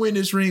you don't win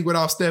this ring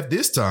without Steph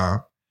this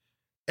time,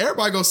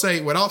 everybody gonna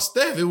say without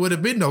Steph, it would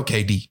have been no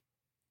KD.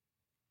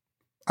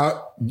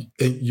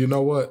 You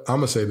know what?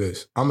 I'm gonna say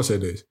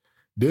this.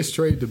 This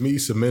trade to me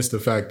cements the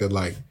fact that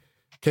like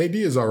KD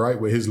is all right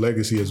with his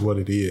legacy is what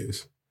it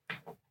is.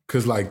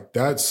 Cause like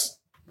this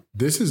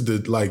is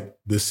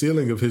the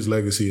ceiling of his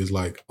legacy is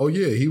like, oh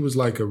yeah, he was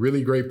like a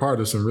really great part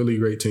of some really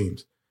great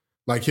teams.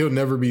 Like he'll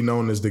never be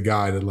known as the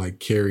guy that like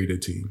carried a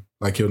team.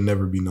 Like he'll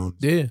never be known.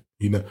 Yeah.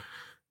 You know,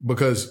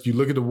 because you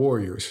look at the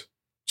Warriors,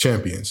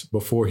 champions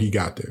before he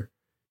got there.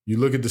 You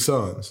look at the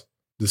Suns.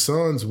 The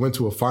Suns went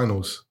to a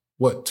finals,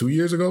 2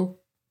 years ago?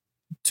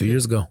 2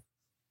 years ago.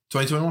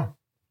 2021.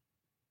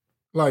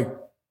 Like,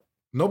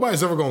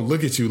 nobody's ever going to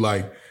look at you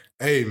like,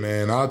 hey,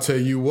 man, I'll tell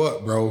you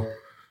what, bro.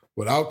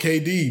 Without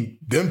KD,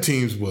 them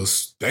teams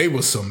was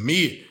some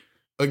meat.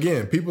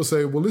 Again, people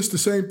say, well, it's the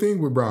same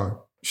thing with Bron.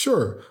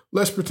 Sure,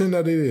 let's pretend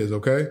that it is,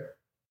 okay?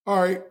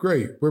 All right,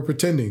 great. We're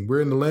pretending.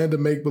 We're in the land of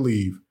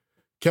make-believe.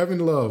 Kevin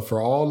Love,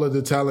 for all of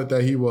the talent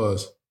that he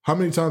was, how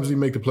many times did he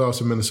make the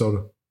playoffs in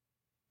Minnesota?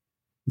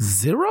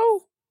 0?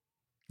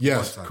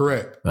 Yes,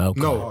 correct.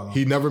 Okay. No,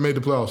 he never made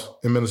the playoffs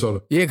in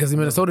Minnesota. Yeah, because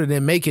Minnesota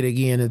didn't make it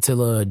again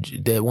until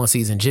that one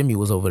season Jimmy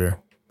was over there.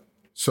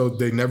 So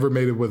they never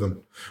made it with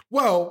him.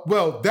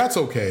 Well, that's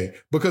okay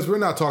because we're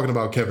not talking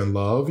about Kevin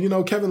Love. You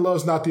know, Kevin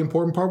Love's not the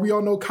important part. We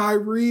all know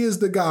Kyrie is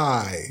the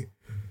guy.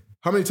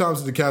 How many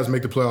times did the Cavs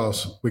make the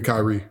playoffs with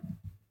Kyrie?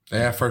 They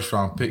had first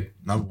round pick.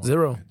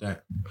 0.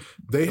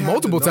 They had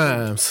multiple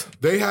times.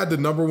 They had the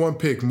number 1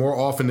 pick more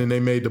often than they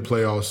made the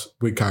playoffs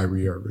with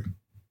Kyrie Irving.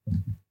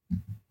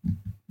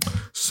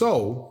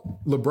 So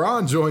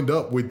LeBron joined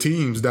up with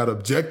teams that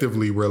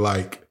objectively were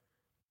like,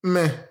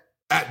 meh,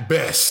 at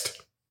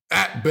best.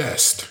 At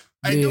best.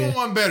 Hey, doing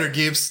one better,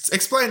 Gibbs.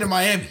 Explain to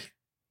Miami.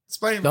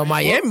 Explain. No,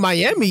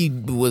 Miami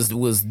was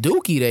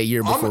dookie that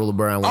year before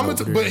LeBron went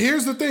over there. But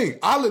here's the thing.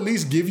 I'll at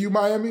least give you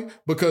Miami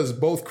because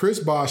both Chris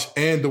Bosh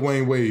and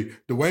Dwayne Wade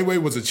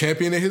was a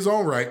champion in his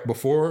own right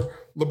before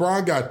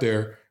LeBron got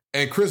there.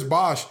 And Chris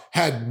Bosh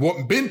had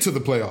been to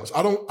the playoffs.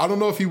 I don't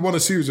know if he won a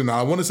series or not.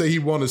 I want to say he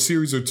won a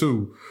series or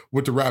two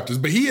with the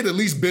Raptors, but he had at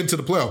least been to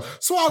the playoffs.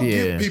 So I'll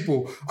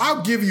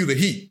give you the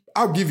Heat.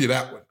 I'll give you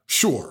that one.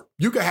 Sure.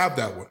 You can have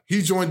that one.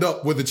 He joined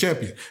up with a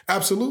champion.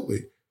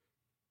 Absolutely.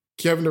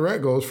 Kevin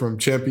Durant goes from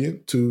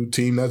champion to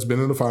team that's been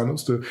in the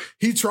finals to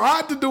he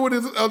tried to do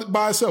it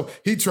by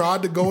himself. He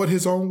tried to go it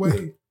his own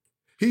way.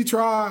 He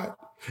tried.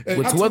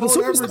 With two other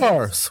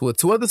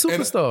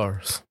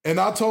superstars. And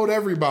I told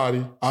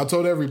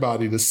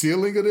everybody, the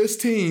ceiling of this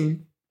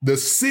team, the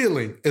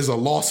ceiling is a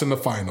loss in the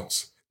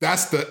finals.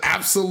 That's the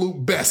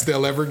absolute best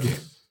they'll ever get.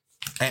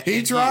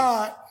 He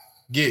tried.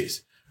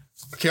 Gibbs.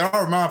 Can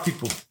I remind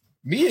people,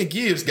 me and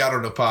Gibbs got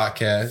on the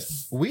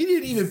podcast. We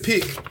didn't even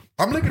pick,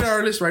 I'm looking at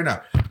our list right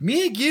now.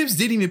 Me and Gibbs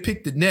didn't even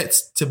pick the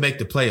Nets to make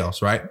the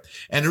playoffs, right?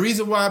 And the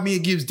reason why me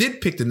and Gibbs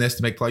did pick the Nets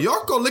to make the playoffs,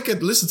 y'all go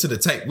listen to the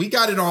tape. We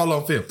got it all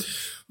on film.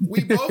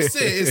 We both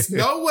said it's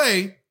no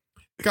way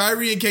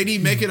Kyrie and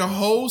KD make it a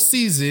whole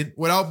season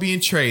without being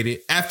traded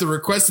after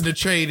requesting a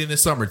trade in the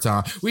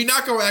summertime. We're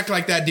not going to act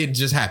like that didn't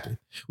just happen.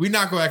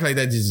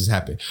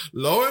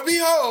 Lo and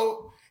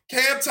behold,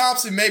 Cam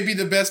Thompson may be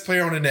the best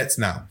player on the Nets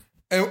now.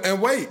 And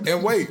wait.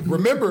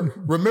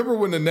 Remember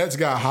when the Nets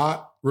got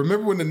hot?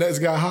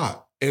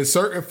 And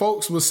certain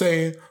folks were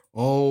saying,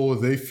 oh,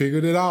 they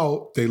figured it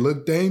out. They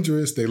look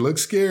dangerous. They look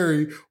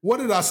scary.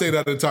 What did I say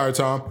that entire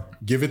time?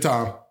 Give it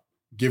time.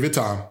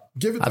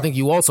 I think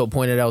you also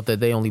pointed out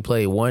that they only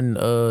played one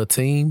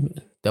team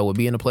that would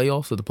be in the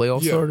playoffs if the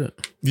playoffs started.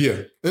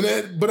 Yeah.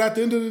 But at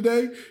the end of the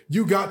day,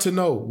 you got to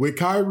know with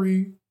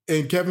Kyrie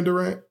and Kevin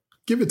Durant,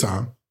 give it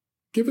time.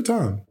 And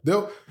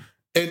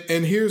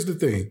here's the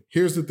thing.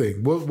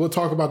 We'll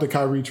talk about the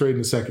Kyrie trade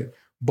in a second.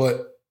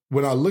 But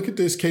when I look at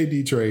this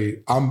KD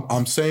trade,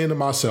 I'm saying to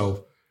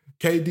myself,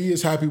 KD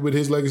is happy with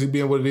his legacy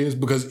being what it is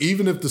because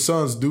even if the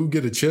Suns do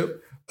get a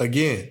chip,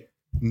 again,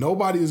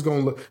 nobody is going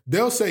to look.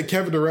 They'll say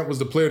Kevin Durant was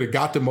the player that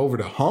got them over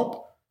the hump,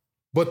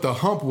 but the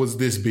hump was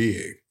this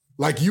big.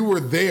 Like you were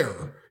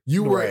there.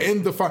 You were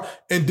in the final.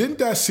 And didn't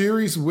that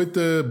series with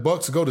the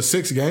Bucks go to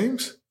 6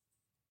 games?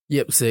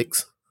 Yep,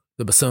 6.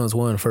 The Suns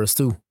won the first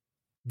 2.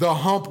 The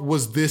hump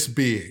was this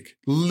big.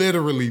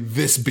 Literally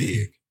this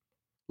big.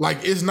 Like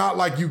it's not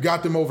like you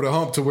got them over the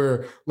hump to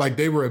where like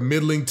they were a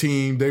middling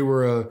team. They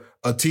were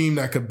a team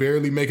that could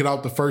barely make it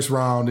out the first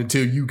round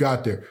until you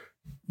got there.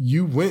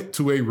 You went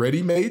to a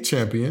ready-made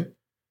champion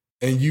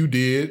and you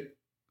did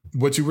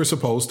what you were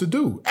supposed to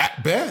do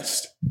at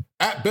best.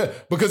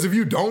 Because if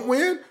you don't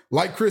win,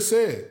 like Chris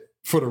said,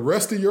 for the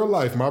rest of your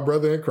life, my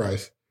brother in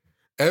Christ,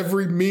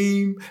 every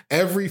meme,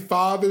 every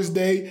Father's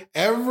Day,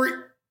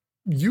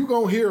 you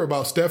gonna hear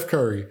about Steph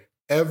Curry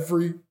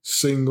every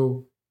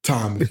single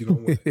time if you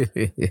don't win.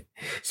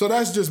 So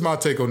that's just my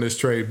take on this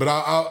trade. But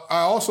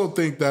I also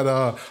think that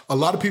a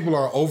lot of people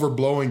are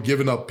overblowing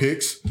giving up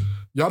picks.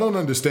 Y'all don't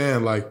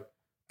understand, like,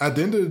 at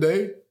the end of the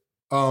day,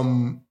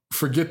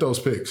 forget those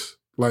picks.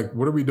 Like,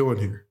 what are we doing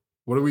here?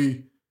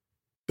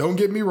 Don't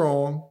get me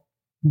wrong.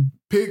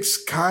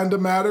 Picks kind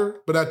of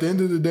matter, but at the end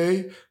of the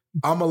day,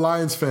 I'm a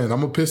Lions fan.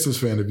 I'm a Pistons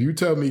fan. If you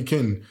tell me,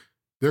 Ken,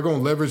 they're going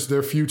to leverage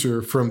their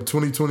future from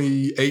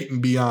 2028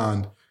 and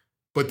beyond,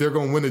 but they're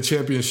going to win a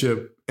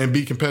championship and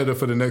be competitive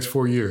for the next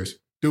 4 years,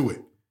 do it.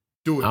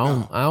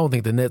 I don't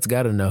think the Nets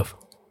got enough.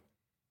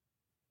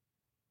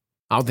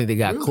 I don't think they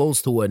got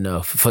close to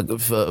enough for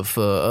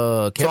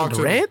Kevin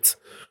Durant.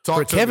 Talk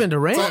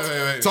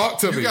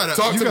to me. You got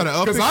an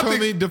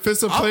up-and-coming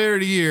defensive player of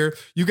the year.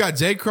 You got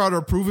Jay Crowder,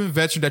 a proven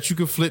veteran that you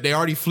can flip. They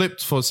already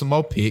flipped for some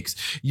more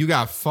picks. You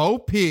got 4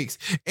 picks,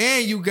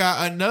 and you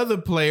got another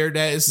player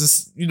that is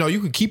just, you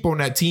can keep on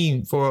that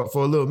team for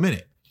a little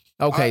minute.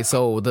 Okay,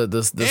 so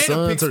the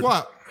Suns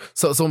are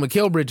so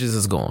Mikal Bridges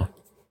is gone.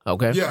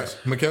 Okay. Yes,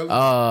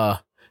 Mikal.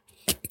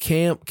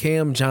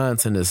 Cam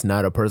Johnson is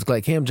not a person.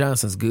 Like Cam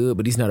Johnson's good,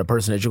 but he's not a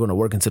person that you're going to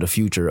work into the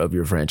future of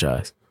your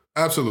franchise.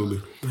 Absolutely.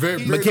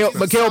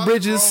 Mikal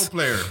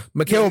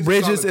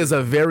Bridges is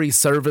a very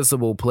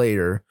serviceable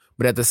player,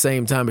 but at the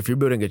same time, if you're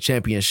building a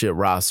championship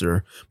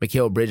roster,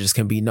 Mikal Bridges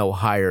can be no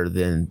higher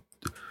than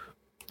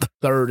the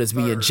third as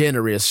being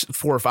generous,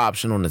 4th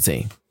option on the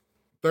team.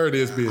 Third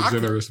is being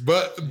generous,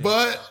 but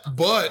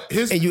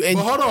his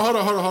hold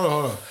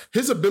on.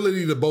 His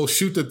ability to both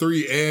shoot the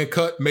 3 and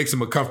cut makes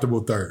him a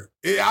comfortable third.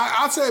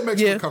 I'd say it makes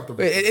him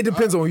comfortable. It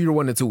depends on who your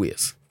 1 and 2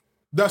 is.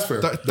 That's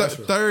fair.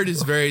 Third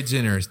is very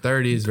generous.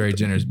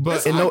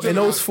 But in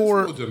those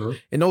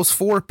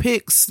 4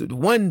 picks,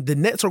 the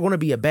Nets are going to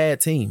be a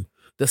bad team.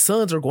 The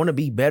Suns are going to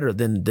be better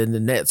than the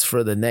Nets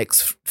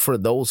for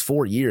those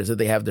 4 years that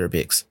they have their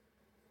picks.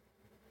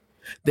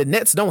 The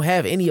Nets don't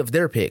have any of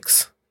their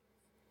picks.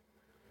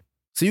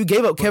 So you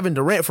gave up Kevin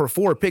Durant for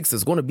 4 picks.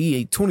 It's going to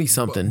be a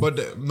 20-something.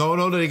 But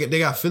no, they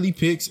got Philly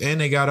picks and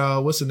they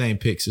got what's the name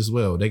picks as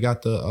well. They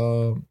got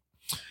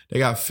they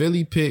got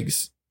Philly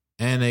picks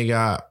and they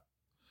got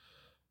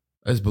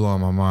It's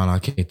blowing my mind. I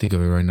can't think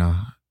of it right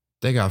now.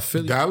 They got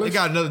Philly. Dallas? They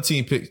got another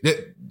team picks.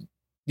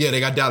 They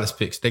got Dallas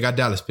picks. They got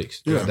Dallas.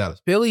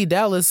 Philly,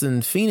 Dallas,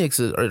 and Phoenix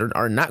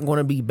are not going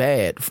to be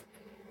bad.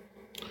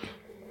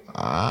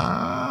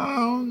 I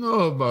don't know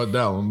about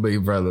that one,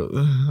 big brother.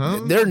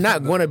 They're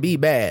not going to be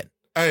bad.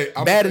 Hey,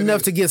 bad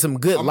enough to get some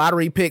good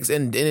lottery picks,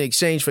 and in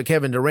exchange for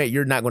Kevin Durant,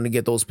 you're not going to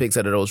get those picks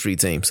out of those three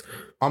teams.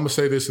 I'm gonna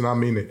say this, and I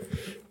mean it.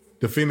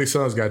 The Phoenix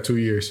Suns got 2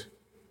 years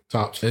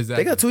tops.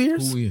 Exactly. They got 2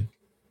 years.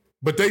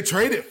 But they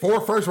traded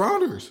 4 first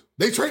rounders.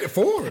 They traded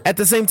 4. At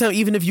the same time,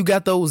 even if you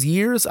got those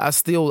years, I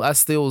still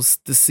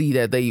see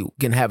that they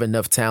can have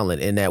enough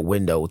talent in that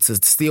window to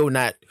still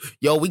not.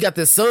 Yo, we got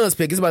this Suns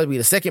pick. It's about to be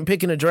the second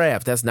pick in the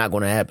draft. That's not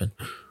going to happen.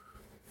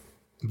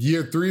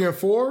 Year 3 and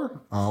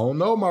 4, I don't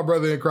know, my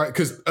brother in Christ.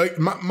 Because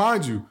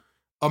mind you,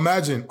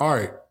 imagine. All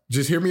right,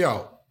 just hear me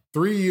out.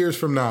 3 years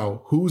from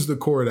now, who's the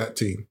core of that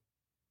team?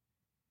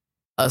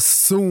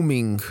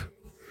 Assuming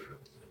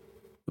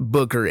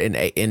Booker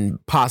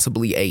and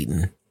possibly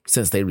Ayton,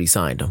 since they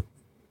re-signed him.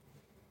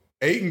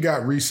 Ayton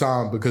got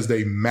re-signed because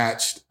they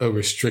matched a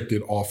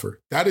restricted offer.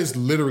 That is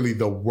literally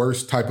the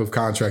worst type of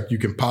contract you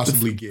can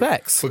possibly get.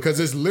 Facts. Because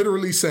it's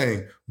literally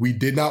saying, we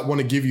did not want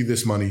to give you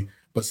this money,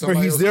 but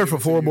he's there for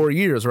 4 more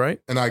years,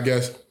 right? And I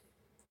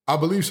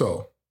believe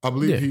so. I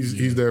believe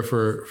he's there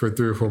for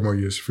 3 or 4 more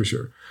years for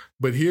sure.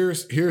 But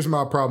here's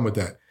my problem with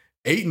that.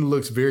 Ayton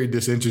looks very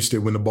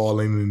disinterested when the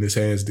ball ain't in his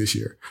hands this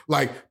year.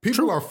 Like,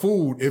 people are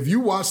fooled. If you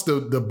watch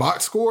the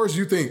box scores,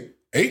 you think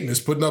Ayton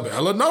is putting up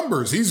hella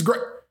numbers. He's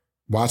great.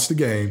 Watch the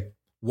game.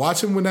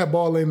 Watch him when that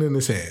ball ain't in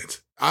his hands.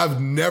 I've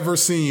never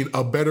seen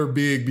a better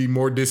big be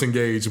more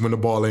disengaged when the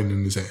ball ain't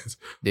in his hands.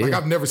 Yeah. Like,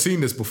 I've never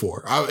seen this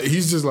before.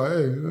 He's just like,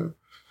 hey,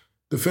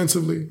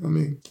 defensively, I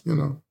mean,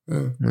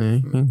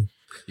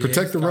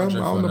 protect the rim. I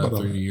don't know about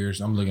 3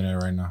 years. I'm looking at it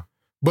right now.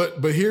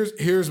 But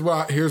here's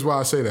why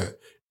I say that.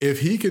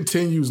 If he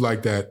continues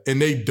like that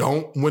and they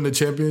don't win the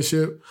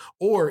championship,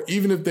 or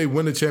even if they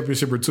win a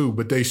championship or 2,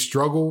 but they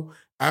struggle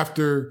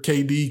after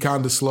KD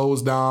kind of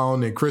slows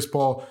down and Chris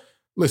Paul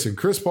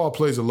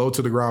plays a low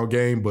to the ground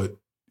game, but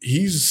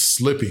he's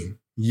slipping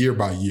year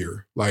by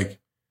year. Like,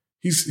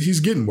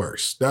 he's getting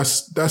worse.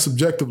 That's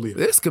objectively.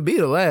 This could be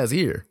the last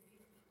year.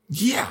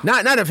 Yeah.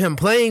 Not of him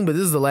playing, but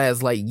this is the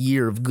last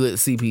year of good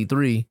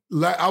CP3.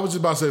 I was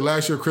just about to say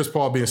last year Chris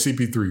Paul being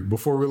CP3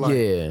 before we're like,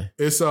 yeah.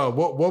 It's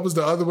what was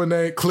the other one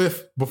named?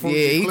 Cliff. Before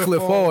Cliff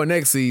Paul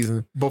next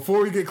season.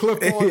 Before we get Cliff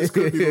Paul, this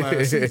could be the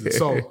last season.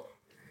 So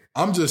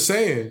I'm just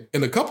saying,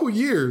 in a couple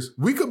years,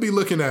 we could be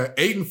looking at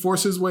Ayton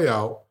force his way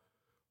out,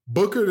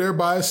 Booker there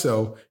by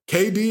himself,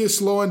 KD is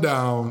slowing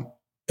down,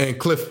 and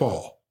Cliff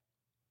Paul.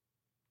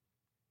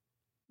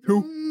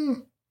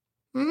 Who?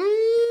 Yeah,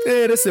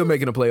 they're still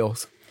making the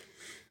playoffs.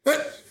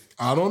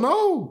 I don't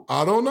know.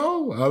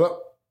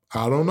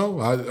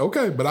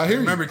 Okay, but I hear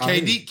you. Remember,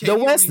 KD the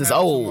West is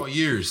old. 2 more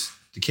years.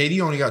 The KD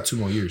only got 2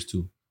 more years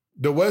too.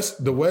 The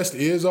West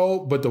is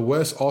old, but the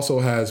West also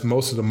has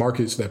most of the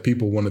markets that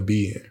people want to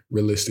be in.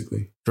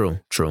 Realistically, true.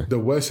 The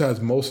West has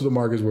most of the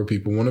markets where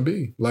people want to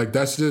be. Like,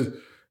 that's just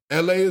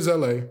LA is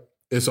LA.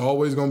 It's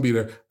always going to be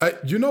there.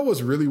 You know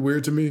what's really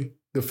weird to me?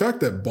 The fact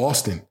that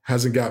Boston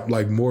hasn't got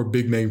more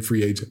big name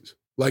free agents.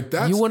 Like,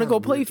 that. You want to go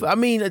play for? I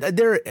mean,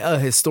 they're a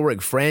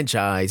historic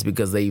franchise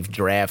because they've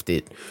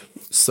drafted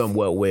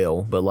somewhat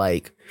well. But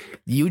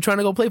you trying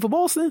to go play for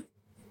Boston?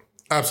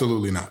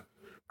 Absolutely not.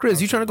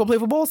 Chris, you trying to go play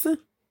for Boston?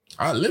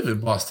 I live in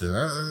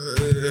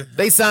Boston.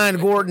 They signed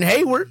Gordon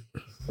Hayward.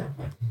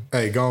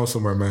 Hey, go on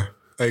somewhere, man.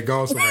 Hey,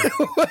 go on somewhere.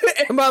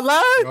 Am I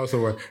lying? Go on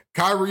somewhere.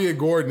 Kyrie and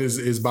Gordon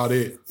is about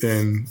it,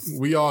 and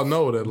we all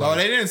know that. No,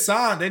 they didn't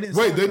sign. They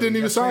didn't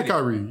even sign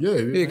Kyrie.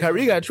 Yeah,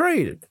 Kyrie got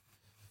traded.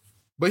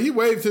 But he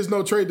waived his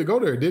no trade to go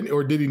there, didn't he?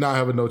 Or did he not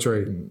have a no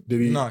trade? Did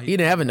he? No, he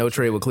didn't have a no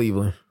trade with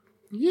Cleveland.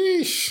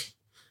 Yeesh.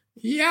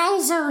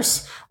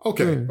 Yowzers.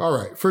 Okay. All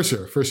right. For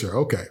sure.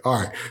 Okay.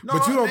 All right. No,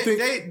 but you don't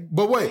think.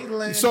 But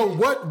wait. So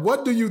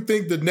what do you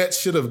think the Nets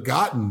should have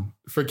gotten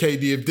for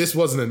KD if this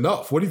wasn't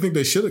enough? What do you think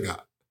they should have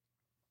got?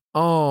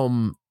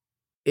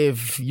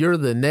 If you're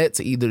the Nets,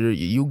 either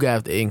you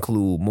got to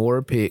include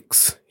more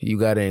picks, you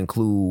got to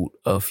include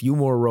a few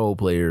more role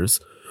players,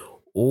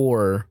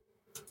 or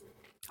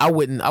I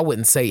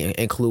wouldn't say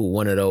include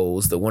one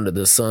of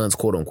the Suns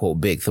quote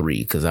unquote big 3,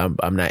 because I'm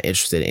not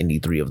interested in any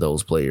 3 of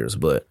those players.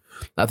 But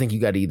I think you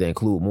got to either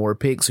include more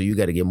picks or you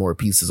got to get more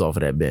pieces off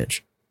of that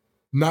bench.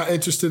 Not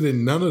interested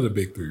in none of the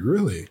big 3,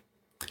 really.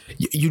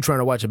 You trying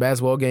to watch a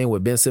basketball game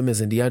with Ben Simmons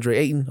and DeAndre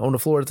Ayton on the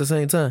floor at the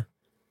same time?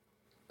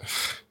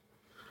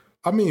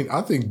 I mean,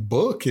 I think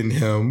Book and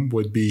him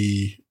would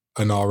be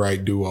an all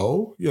right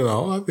duo.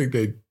 I think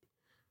they'd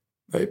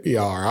be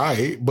all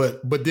right.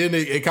 But then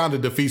it kind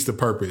of defeats the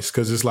purpose,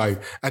 because it's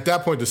like at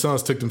that point the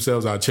Suns took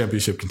themselves out of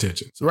championship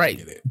contention. So right.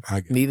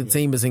 I get it. Neither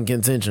team is in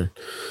contention.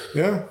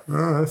 Yeah,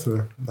 that's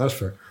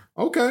fair.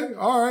 Okay,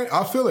 all right.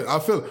 I feel it.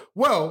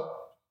 Well,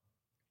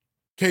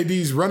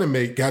 KD's running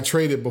mate got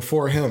traded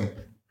before him.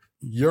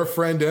 Your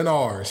friend and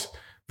ours,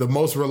 the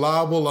most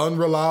reliable,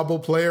 unreliable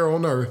player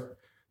on earth,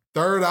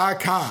 Third Eye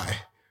Kai,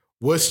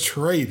 was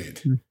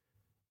traded.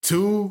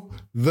 to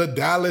the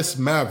Dallas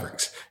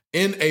Mavericks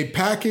in a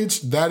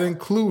package that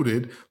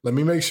included, let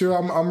me make sure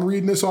I'm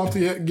reading this off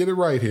to get it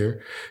right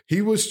here.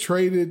 He was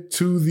traded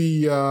to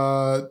the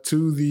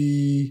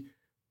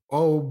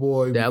oh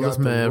boy, Dallas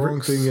we got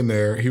Mavericks. the wrong thing in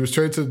there. He was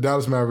traded to the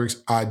Dallas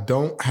Mavericks. I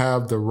don't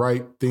have the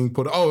right thing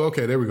put. Oh,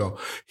 okay, there we go.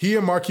 He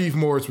and Markieff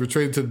Morris were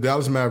traded to the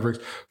Dallas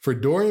Mavericks for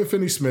Dorian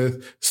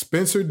Finney-Smith,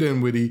 Spencer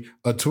Dinwiddie,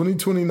 a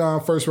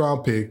 2029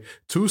 first-round pick,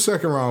 2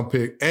 second-round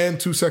pick, and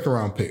 2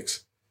 second-round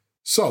picks.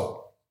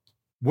 So,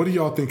 what do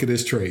y'all think of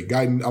this trade?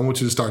 Guy, I want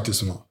you to start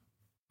this one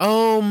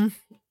off.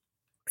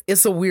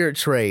 It's a weird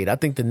trade. I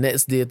think the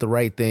Nets did the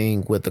right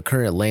thing with the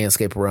current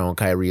landscape around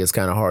Kyrie. It's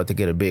kind of hard to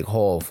get a big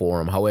haul for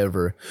him.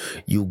 However,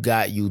 you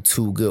got you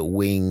 2 good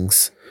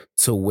wings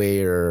to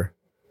where,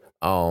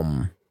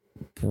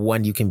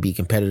 one, you can be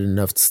competitive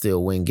enough to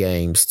still win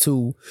games.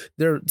 2,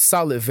 they're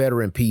solid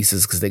veteran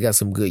pieces because they got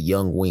some good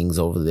young wings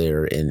over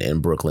there in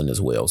Brooklyn as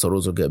well. So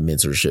those are good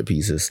mentorship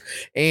pieces.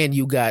 And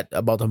you got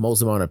about the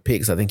most amount of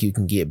picks I think you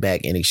can get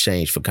back in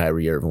exchange for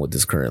Kyrie Irving with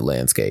this current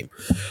landscape.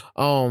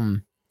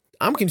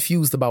 I'm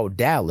confused about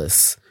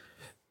Dallas.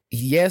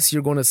 Yes,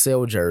 you're going to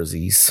sell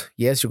jerseys.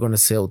 Yes, you're going to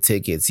sell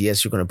tickets.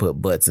 Yes, you're going to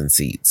put butts in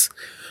seats.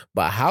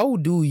 But how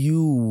do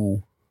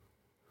you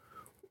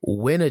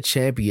win a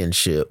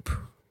championship?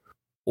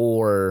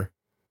 Or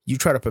you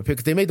try to prepare,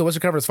 because they made the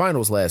Western Conference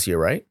Finals last year,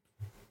 right?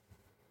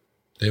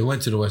 They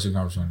went to the Western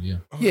Conference Finals, yeah.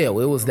 Yeah,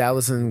 well, it was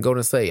Dallas and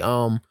Golden State.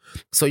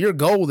 So your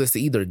goal is to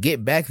either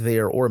get back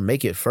there or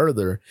make it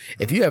further.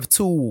 If you have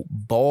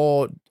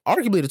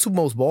arguably the 2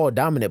 most ball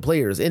dominant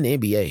players in the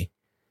NBA,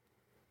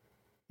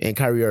 and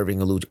Kyrie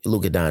Irving and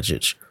Luka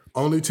Doncic.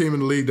 Only team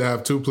in the league to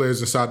have 2 players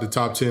inside the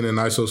top 10 in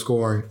ISO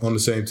scoring on the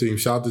same team.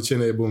 Shout out to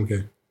Chiney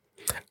Boomke.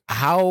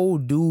 How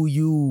do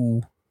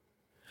you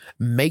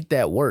make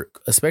that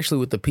work, especially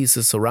with the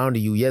pieces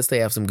surrounding you? Yes, they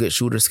have some good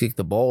shooters to kick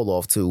the ball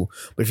off to,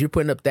 but if you're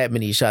putting up that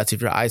many shots,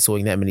 if you're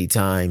isoing that many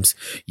times,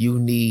 you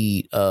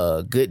need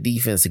good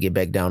defense to get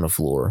back down the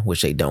floor,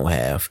 which they don't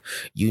have.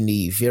 You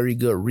need very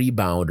good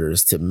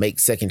rebounders to make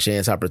second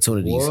chance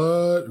opportunities.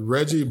 What?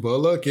 Reggie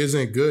Bullock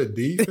isn't good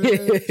defense?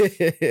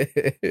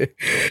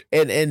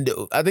 and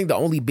I think the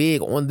only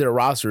big on their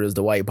roster is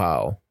Dwight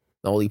Powell.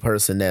 The only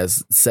person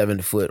that's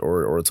 7 foot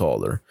or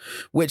taller,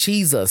 which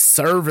he's a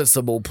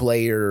serviceable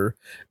player,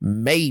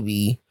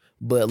 maybe,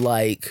 but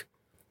like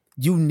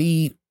you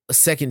need a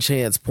second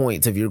chance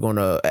points if you're going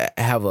to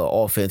have an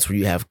offense where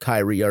you have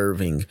Kyrie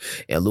Irving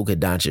and Luka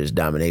Doncic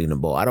dominating the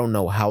ball. I don't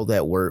know how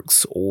that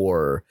works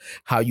or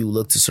how you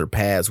look to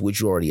surpass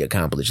what you already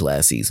accomplished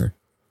last season.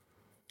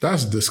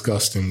 That's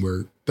disgusting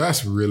work.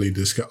 That's really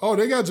disgusting. Oh,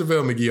 they got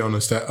JaVale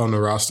McGee on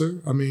the roster.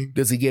 I mean,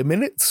 does he get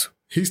minutes?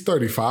 He's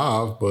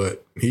 35,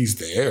 but he's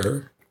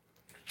there.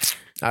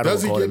 I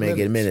don't call that man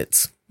get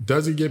minutes.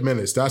 Does he get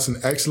minutes? That's an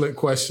excellent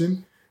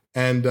question.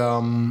 And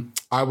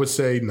I would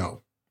say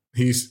no.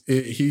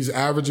 He's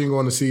averaging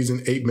on the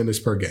season 8 minutes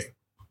per game.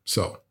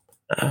 So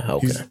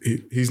okay.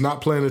 he's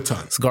not playing a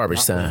ton. It's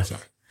garbage time.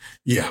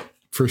 Yeah,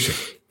 for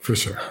sure. For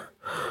sure.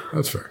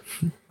 That's fair.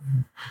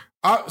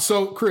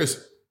 So,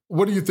 Chris,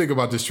 what do you think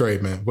about this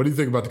trade, man? What do you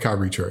think about the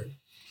Kyrie trade?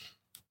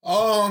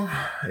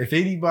 If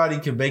anybody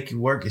can make it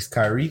work, it's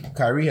Kyrie.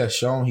 Kyrie has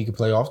shown he can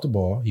play off the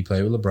ball. He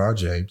played with LeBron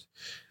James.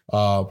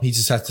 He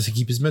just has to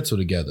keep his mental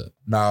together.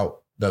 Now,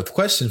 the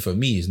question for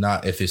me is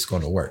not if it's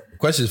going to work. The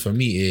question for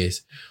me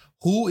is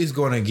who is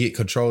going to get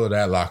control of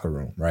that locker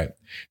room, right?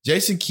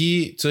 Jason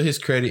Kidd, to his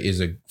credit, is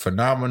a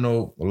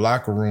phenomenal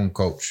locker room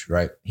coach,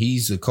 right?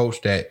 He's a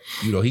coach that,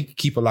 he can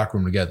keep a locker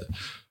room together.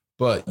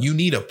 But you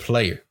need a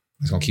player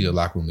that's going to keep the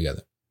locker room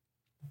together.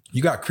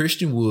 You got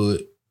Christian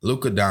Wood,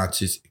 Luka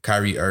Doncic,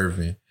 Kyrie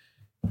Irving,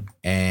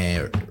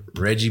 and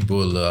Reggie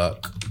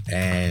Bullock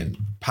and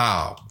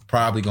Powell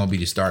probably going to be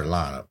the start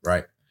lineup,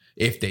 right?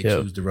 If they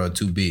choose to run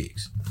 2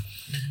 bigs.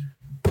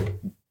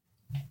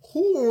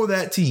 Who on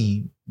that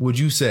team would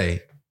you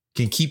say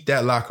can keep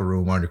that locker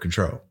room under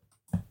control?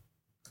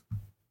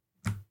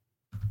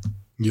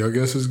 Your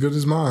guess is as good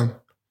as mine.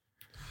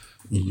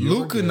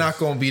 Luka not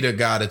going to be the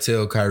guy to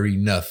tell Kyrie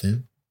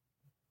nothing,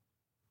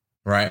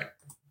 right?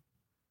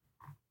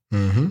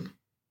 Mm-hmm.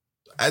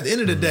 At the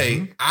end of the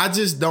day, I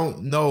just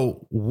don't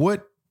know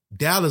what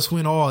Dallas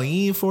went all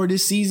in for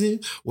this season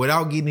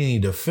without getting any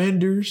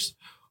defenders,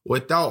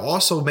 without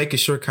also making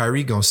sure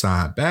Kyrie gonna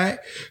sign back.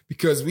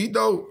 Because we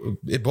know,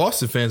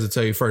 Boston fans will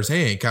tell you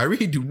firsthand,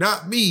 Kyrie do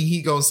not mean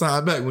he gonna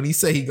sign back when he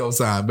say he gonna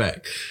sign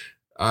back.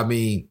 I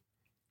mean,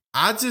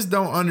 I just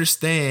don't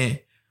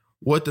understand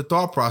what the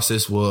thought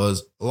process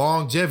was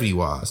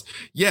longevity-wise.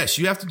 Yes,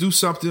 you have to do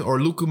something, or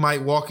Luka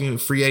might walk in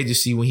free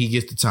agency when he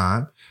gets the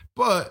time,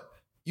 but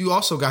you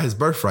also got his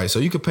birthright, so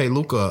you could pay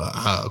Luka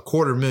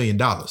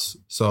 $250,000.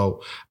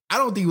 So I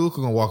don't think Luka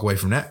gonna walk away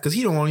from that because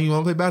he don't even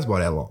want to play basketball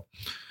that long.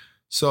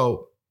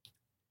 So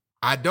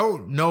I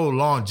don't know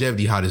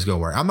longevity how this gonna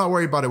work. I'm not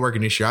worried about it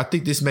working this year. I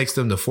think this makes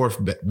them the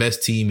 4th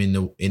best team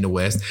in the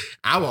West.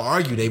 I will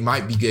argue they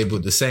might be able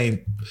to the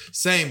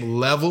same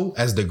level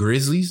as the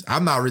Grizzlies.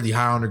 I'm not really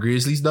high on the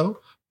Grizzlies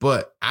though,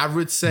 but I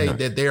would say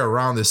that they're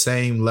around the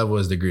same level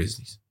as the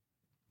Grizzlies.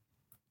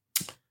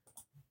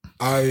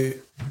 I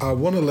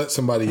want to let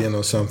somebody in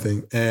on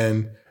something.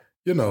 And,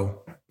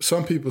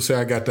 some people say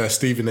I got that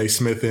Stephen A.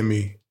 Smith in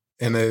me,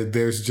 and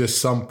there's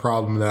just some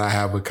problem that I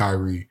have with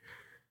Kyrie.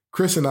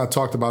 Chris and I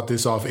talked about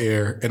this off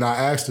air, and I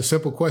asked a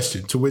simple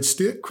question to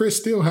which Chris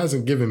still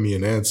hasn't given me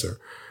an answer.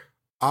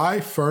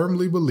 I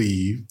firmly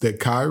believe that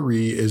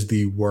Kyrie is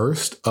the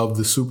worst of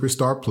the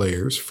superstar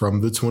players from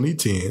the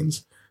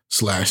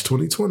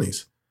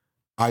 2010s/2020s.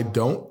 I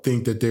don't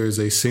think that there is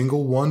a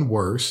single one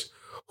worse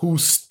who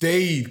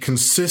stayed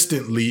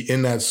consistently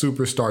in that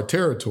superstar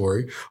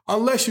territory,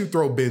 unless you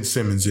throw Ben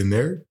Simmons in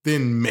there,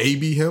 then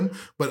maybe him.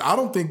 But I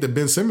don't think that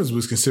Ben Simmons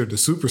was considered a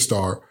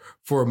superstar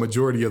for a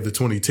majority of the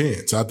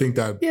 2010s. I think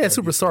that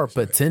superstar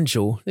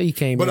potential. He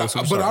came, but I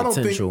don't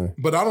potential.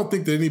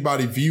 think that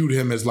anybody viewed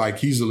him as like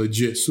he's a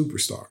legit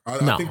superstar. I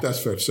think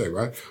that's fair to say,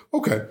 right?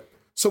 Okay.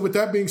 So with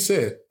that being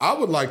said, I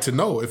would like to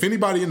know if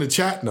anybody in the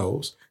chat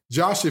knows,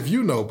 Josh, if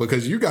you know,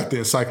 because you got the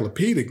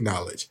encyclopedic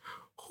knowledge,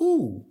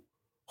 who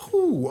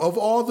of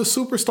all the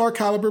superstar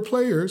caliber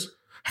players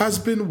has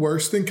been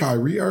worse than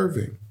Kyrie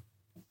Irving?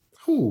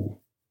 Who?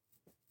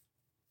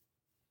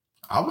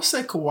 I would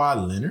say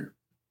Kawhi Leonard.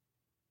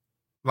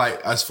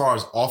 Like, as far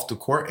as off the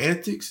court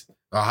antics,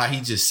 or how he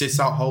just sits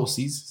out whole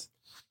seasons.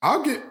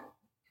 I'll put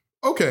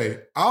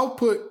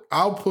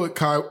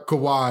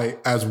Kawhi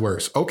as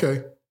worse.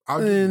 Okay.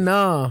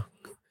 Nah.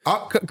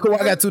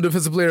 Kawhi got 2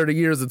 Defensive Player of the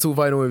Years and 2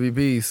 Final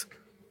MVPs.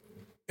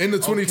 In the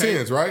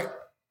 2010s, right?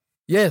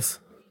 Yes.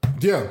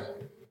 Yeah.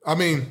 I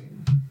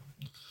mean,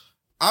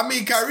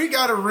 Kyrie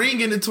got a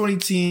ring in the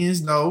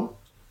 2010s, no.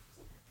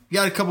 He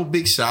got a couple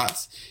big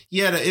shots. He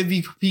had an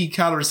MVP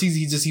caliber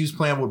season. He was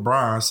playing with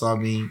Brian, so I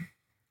mean.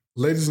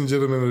 Ladies and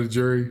gentlemen of the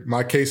jury,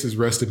 my case is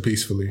resting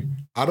peacefully.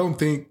 I don't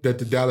think that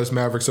the Dallas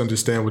Mavericks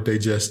understand what they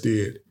just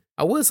did.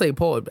 I would say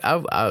Paul.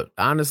 I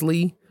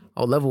honestly,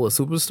 on level of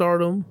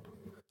superstardom,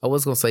 I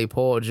was gonna say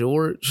Paul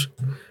George.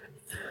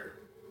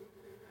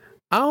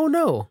 I don't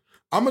know.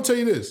 I'm gonna tell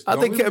you this. I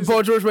think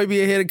Paul George might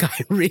be ahead of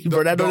Kyrie,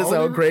 but I know this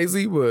sounds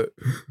crazy. But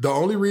the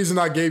only reason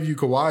I gave you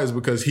Kawhi is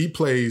because he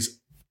plays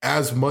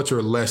as much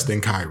or less than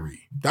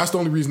Kyrie. That's the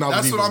only reason I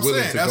was even willing to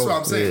go. That's what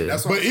I'm saying. Yeah.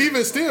 But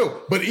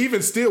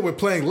even still, with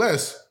playing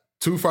less,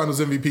 2 Finals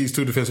MVPs,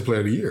 2 Defensive Player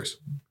of the Years,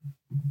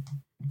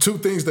 2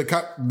 things that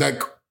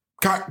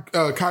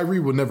Kyrie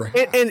would never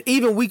have. And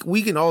even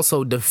we can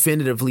also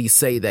definitively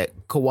say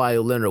that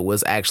Kawhi Leonard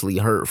was actually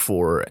hurt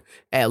for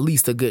at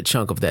least a good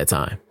chunk of that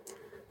time.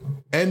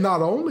 And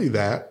not only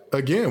that,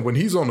 again, when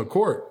he's on the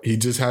court, he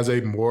just has a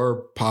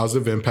more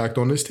positive impact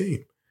on his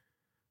team.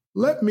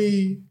 Let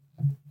me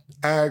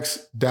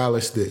ask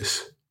Dallas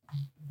this.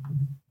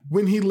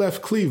 When he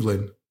left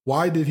Cleveland,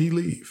 why did he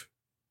leave?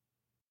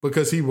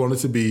 Because he wanted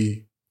to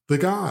be the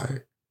guy.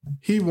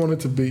 He wanted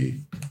to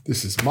be,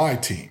 this is my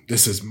team.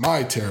 This is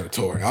my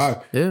territory.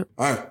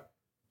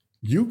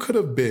 You could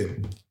have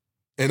been,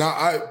 and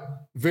I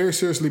very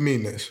seriously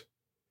mean this,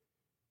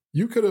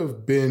 you could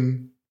have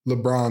been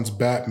LeBron's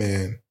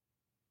Batman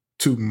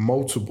to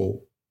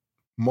multiple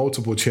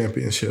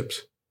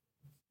championships.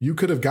 You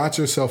could have got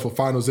yourself a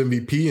Finals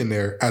MVP in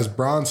there as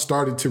Bron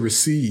started to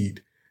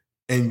recede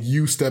and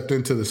you stepped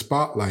into the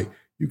spotlight.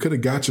 You could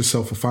have got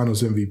yourself a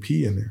Finals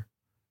MVP in there.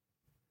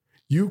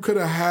 You could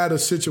have had a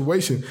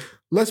situation.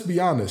 Let's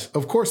be honest.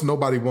 Of course,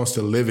 nobody wants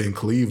to live in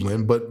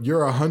Cleveland, but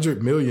you're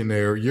 $100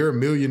 millionaire. You're a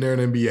millionaire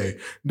in NBA.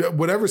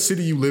 Whatever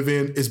city you live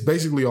in, it's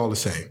basically all the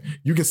same.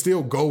 You can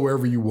still go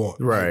wherever you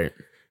want. Right.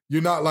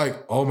 You're not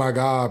like, oh my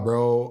God,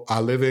 bro, I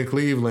live in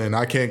Cleveland.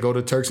 I can't go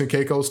to Turks and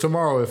Caicos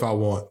tomorrow if I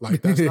want.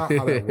 Like, that's not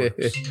how that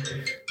works.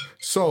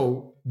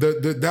 So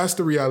that's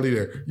the reality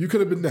there. You could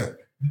have been that.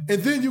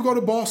 And then you go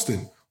to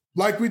Boston.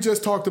 Like we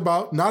just talked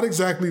about, not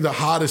exactly the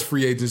hottest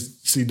free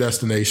agency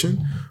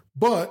destination,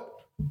 but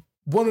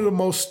one of the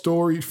most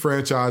storied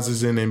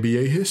franchises in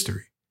NBA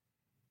history.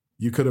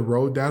 You could have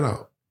rode that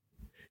out.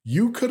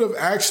 You could have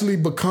actually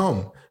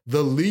become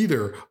the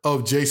leader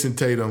of Jason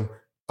Tatum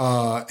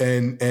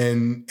and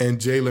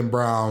Jaylen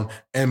Brown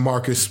and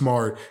Marcus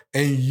Smart.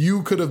 And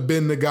you could have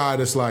been the guy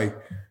that's like,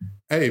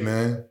 hey,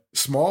 man,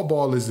 small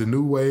ball is the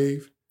new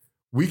wave.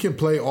 We can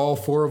play all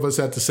 4 of us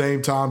at the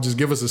same time. Just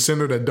give us a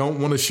center that don't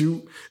want to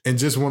shoot and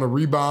just want to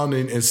rebound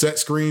and set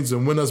screens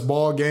and win us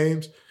ball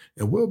games,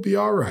 and we'll be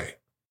all right.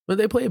 But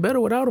they played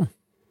better without him.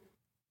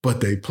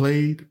 But they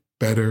played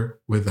better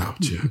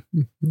without you.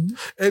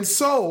 And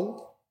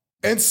so,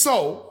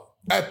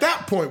 at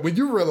that point, when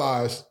you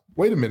realize,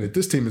 wait a minute,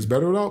 this team is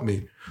better without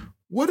me,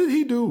 what did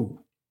he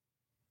do?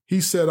 He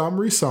said, I'm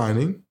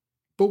resigning.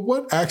 But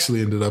what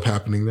actually ended up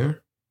happening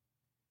there?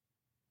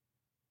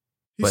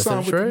 He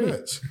signed with the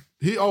Nets.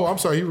 He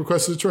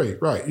requested a trade.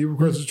 Right. He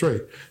requested a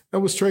trade.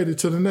 That was traded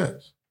to the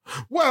Nets.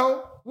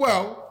 Well,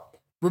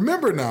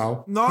 remember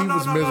now. No.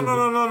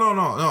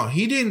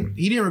 He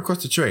didn't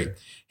request a trade.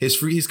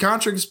 His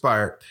contract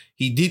expired.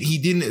 He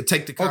didn't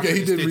take the contract. Okay,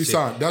 he didn't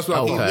resign. That's what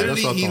I thought.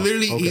 He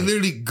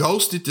literally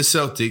ghosted the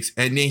Celtics,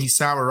 and then he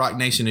signed with Rock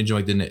Nation and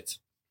joined the Nets.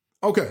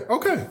 Okay. All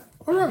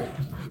right.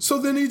 So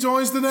then he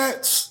joins the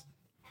Nets.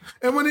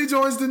 And when he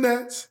joins the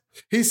Nets,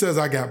 he says,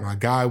 I got my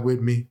guy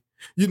with me.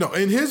 You know,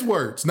 in his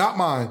words, not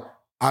mine,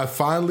 I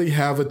finally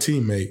have a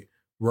teammate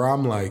where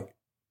I'm like,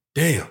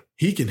 damn,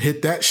 he can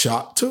hit that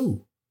shot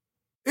too.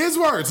 His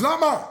words, not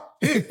mine.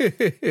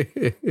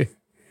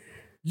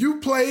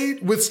 You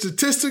played with,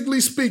 statistically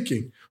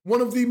speaking,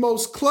 one of the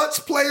most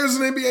clutch players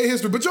in NBA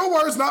history, but your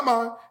words, not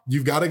mine.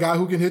 You've got a guy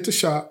who can hit the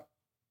shot.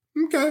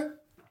 Okay.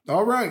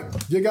 All right.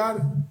 You got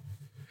it.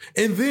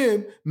 And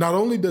then not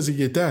only does he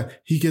get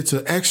that, he gets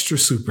an extra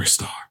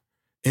superstar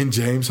in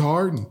James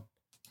Harden.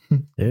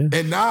 Yeah.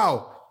 And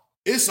now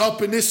it's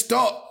up and it's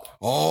stuck.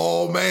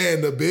 Oh,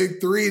 man, the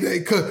big three,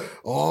 they cook.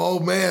 Oh,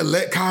 man,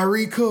 let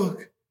Kyrie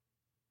cook.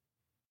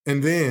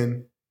 And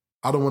then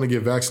I don't want to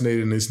get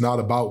vaccinated, and it's not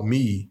about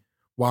me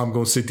while I'm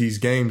going to sit these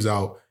games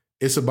out.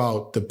 It's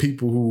about the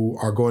people who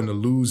are going to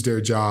lose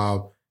their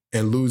job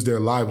and lose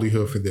their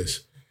livelihood for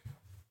this.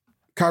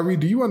 Kyrie,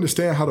 do you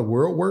understand how the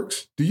world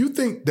works? Do you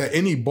think that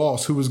any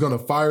boss who was going to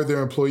fire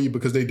their employee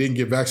because they didn't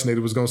get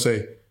vaccinated was going to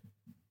say,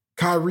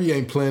 Kyrie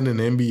ain't playing in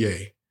the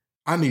NBA.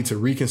 I need to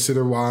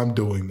reconsider why I'm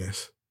doing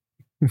this.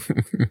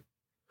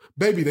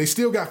 Baby, they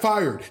still got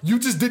fired. You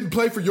just didn't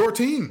play for your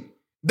team.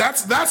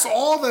 That's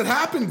all that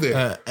happened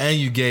there. And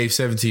you gave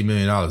 $17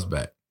 million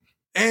back.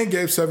 And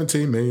gave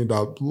 $17 million.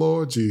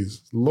 Lord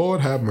Jesus.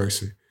 Lord have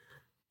mercy.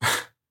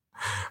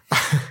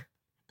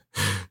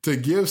 To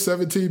give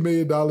 $17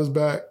 million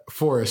back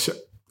for a shot.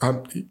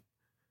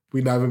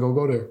 We're not even going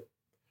to go there.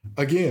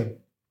 Again.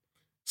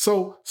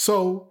 So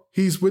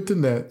he's with the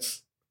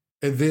Nets.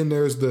 And then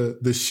there's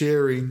the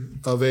sharing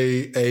of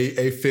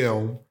a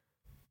film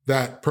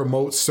that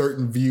promotes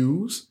certain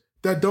views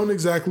that don't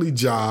exactly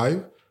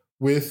jive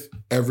with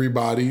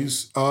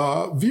everybody's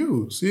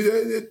views.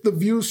 The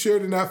views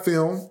shared in that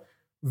film,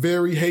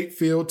 very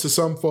hate-filled to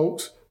some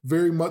folks,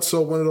 very much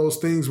so one of those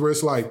things where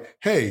it's like,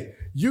 hey,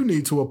 you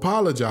need to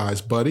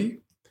apologize, buddy.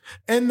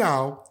 And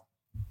now,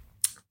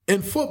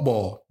 in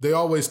football, they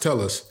always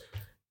tell us,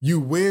 you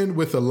win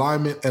with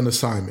alignment and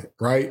assignment,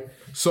 right?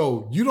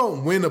 So you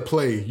don't win a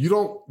play. You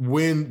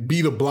don't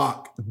beat a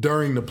block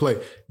during the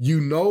play. You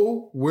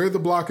know where the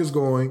block is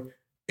going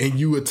and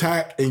you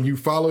attack and you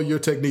follow your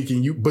technique,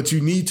 but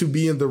you need to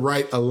be in the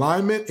right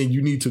alignment and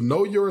you need to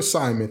know your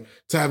assignment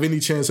to have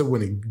any chance of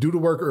winning. Do the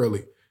work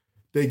early.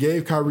 They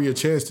gave Kyrie a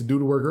chance to do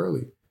the work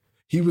early.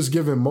 He was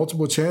given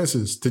multiple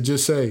chances to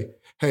just say,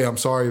 hey, I'm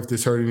sorry if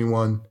this hurt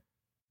anyone.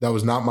 That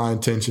was not my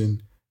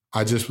intention.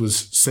 I just was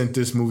sent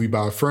this movie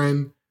by a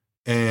friend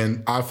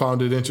and I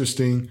found it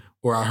interesting,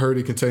 or I heard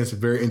it contained some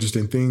very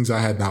interesting things. I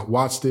had not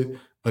watched it.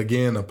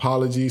 Again,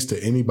 apologies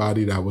to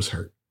anybody that was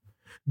hurt.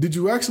 Did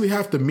you actually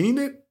have to mean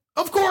it?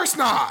 Of course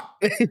not.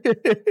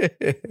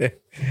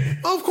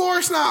 Of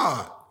course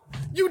not.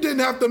 You didn't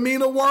have to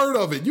mean a word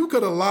of it. You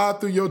could have lied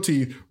through your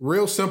teeth,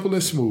 real simple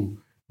and smooth.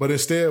 But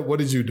instead, what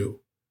did you do?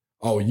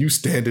 Oh, you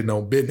standing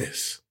on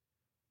business.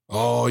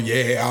 Oh,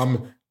 yeah,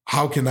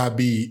 how can I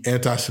be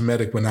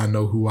anti-Semitic when I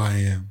know who I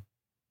am?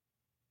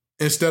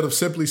 Instead of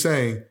simply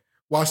saying,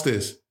 watch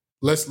this.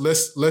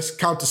 Let's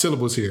count the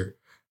syllables here.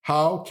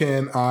 How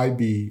can I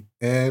be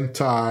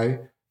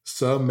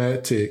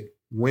anti-Semitic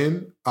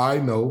when I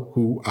know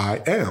who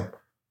I am?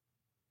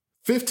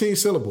 15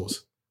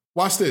 syllables.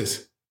 Watch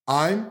this.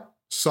 I'm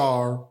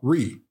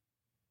sorry.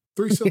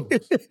 3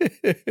 syllables.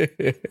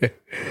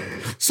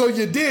 So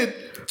you did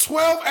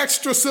 12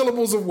 extra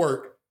syllables of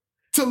work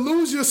to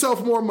lose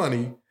yourself more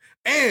money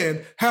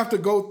and have to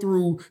go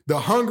through the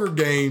Hunger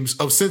Games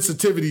of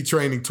sensitivity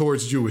training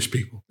towards Jewish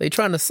people. They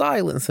trying to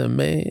silence him,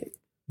 man.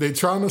 They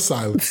trying to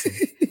silence him.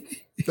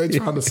 They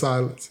trying to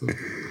silence him.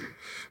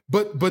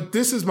 But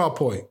this is my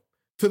point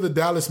to the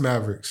Dallas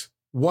Mavericks.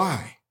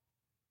 Why?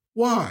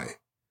 Why?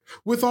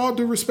 With all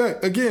due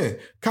respect, again,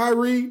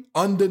 Kyrie,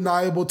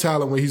 undeniable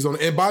talent when he's on.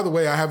 And by the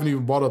way, I haven't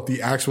even brought up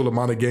the actual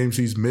amount of games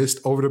he's missed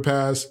over the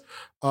past,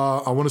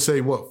 I want to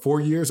say, 4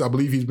 years? I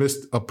believe he's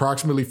missed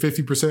approximately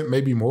 50%,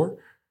 maybe more.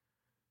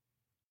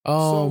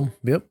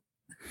 Yep.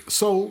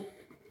 So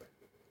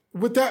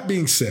with that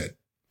being said,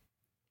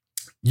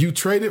 you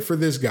traded for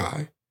this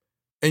guy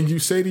and you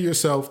say to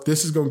yourself,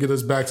 this is going to get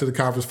us back to the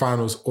conference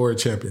finals or a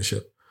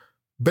championship.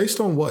 Based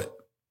on what?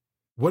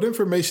 What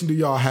information do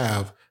y'all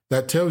have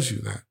that tells you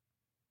that?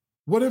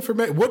 What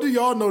information? What do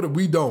y'all know that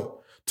we don't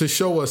to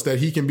show us that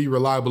he can be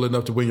reliable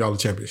enough to win y'all a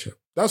championship?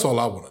 That's all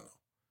I want to know.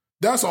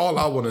 That's all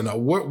I want to know.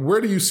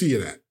 Where do you see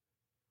it at?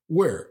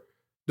 Where?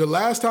 The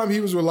last time he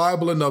was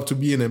reliable enough to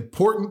be an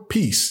important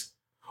piece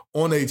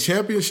on a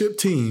championship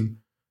team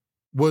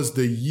was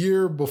the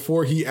year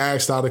before he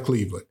asked out of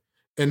Cleveland.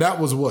 And that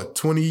was what,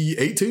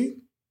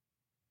 2018?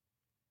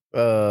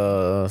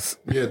 Yeah,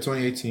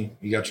 2018.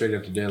 He got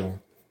traded at the deadline.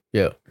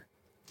 Yeah.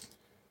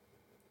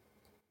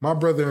 My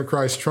brother in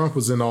Christ, Trump,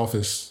 was in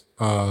office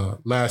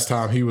last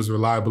time he was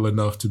reliable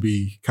enough to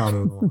be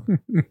counted on.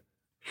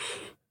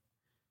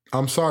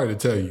 I'm sorry to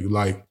tell you,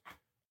 like,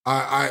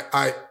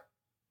 I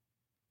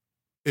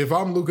if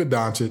I'm Luka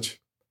Doncic,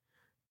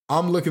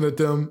 I'm looking at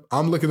them,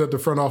 I'm looking at the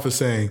front office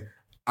saying,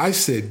 I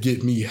said,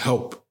 get me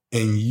help,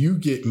 and you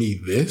get me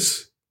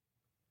this?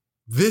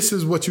 This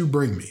is what you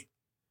bring me.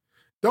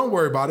 Don't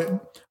worry about it.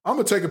 I'm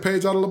going to take a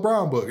page out of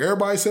LeBron book.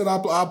 Everybody said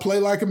I play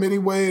like him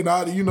anyway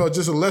and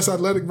just a less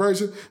athletic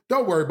version.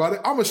 Don't worry about it.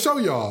 I'm going to show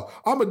y'all.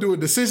 I'm going to do a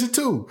decision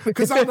too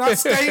because I'm not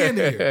staying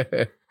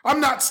here. I'm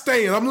not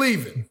staying. I'm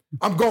leaving.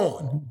 I'm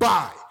going.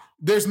 Bye.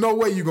 There's no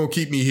way you're going to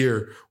keep me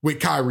here with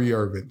Kyrie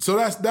Irving. So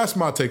that's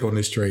my take on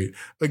this trade.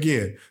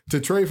 Again,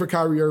 to trade for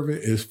Kyrie Irving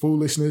is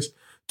foolishness.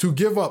 To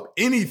give up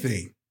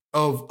anything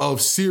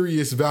of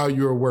serious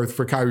value or worth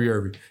for Kyrie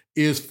Irving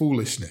is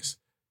foolishness.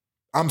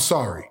 I'm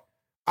sorry.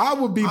 I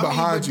would be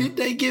behind you. Did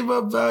they give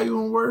up value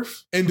and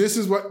worth? And this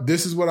is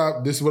what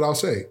I'll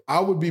say. I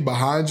would be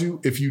behind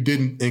you if you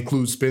didn't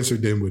include Spencer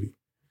Dinwiddie.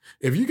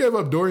 If you gave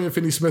up Dorian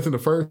Finney-Smith in the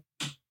first,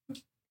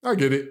 I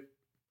get it.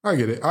 I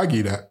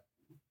give that.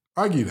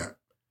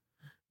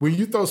 When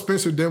you throw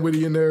Spencer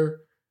Dinwiddie in there,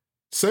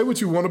 say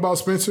what you want about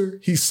Spencer.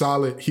 He's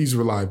solid. He's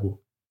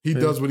reliable. He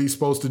does what he's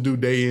supposed to do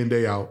day in,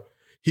 day out.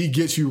 He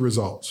gets you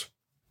results.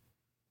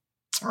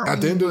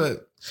 At the end of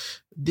it,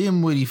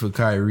 Dinwiddie for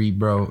Kyrie,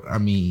 bro. I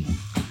mean,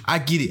 I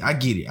get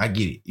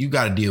it. You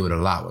got to deal with a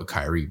lot with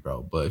Kyrie,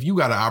 bro. But if you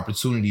got an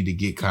opportunity to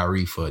get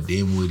Kyrie for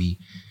Dinwiddie,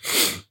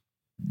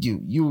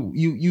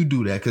 you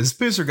do that because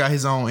Spencer got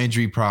his own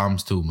injury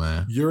problems too,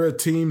 man. You're a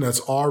team that's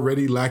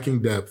already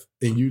lacking depth,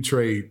 and you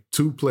trade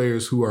two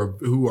players who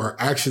are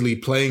actually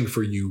playing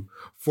for you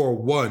for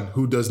one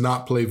who does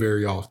not play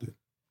very often.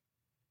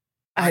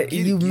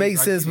 You make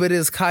sense, but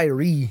it's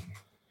Kyrie.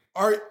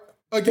 All right.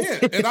 Again,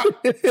 and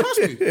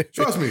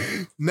trust me,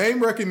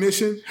 name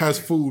recognition has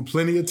fooled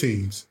plenty of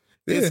teams.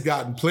 It's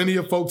gotten plenty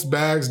of folks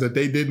bags that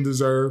they didn't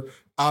deserve,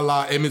 a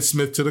la Emmitt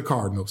Smith to the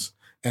Cardinals.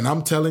 And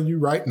I'm telling you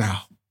right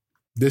now,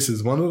 this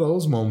is one of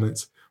those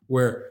moments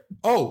where,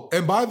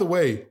 and by the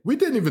way, we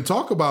didn't even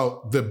talk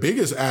about the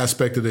biggest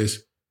aspect of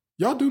this.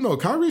 Y'all do know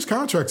Kyrie's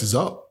contract is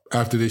up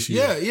after this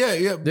year.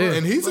 Yeah.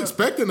 And he's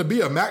expecting to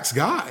be a max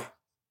guy.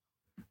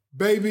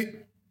 Baby.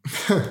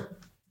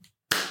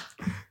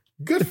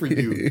 Good for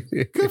you.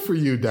 Good for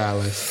you,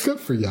 Dallas. Good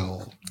for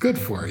y'all. Good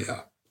for you.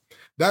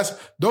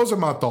 Those are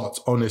my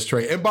thoughts on this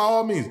trade. And by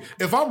all means,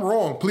 if I'm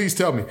wrong, please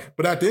tell me.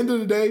 But at the end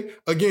of the day,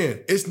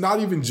 again, it's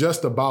not even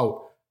just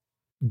about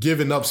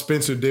giving up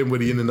Spencer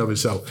Dinwiddie in and of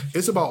itself.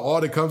 It's about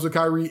all that comes with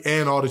Kyrie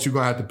and all that you're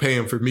going to have to pay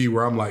him for me,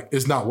 where I'm like,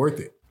 it's not worth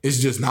it. It's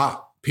just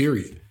not,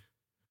 period.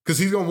 Because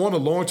he's going to want a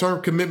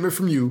long-term commitment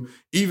from you,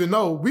 even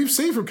though we've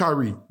seen from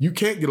Kyrie, you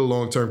can't get a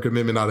long-term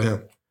commitment out of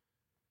him.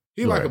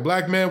 He like a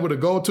black man with a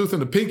gold tooth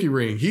and a pinky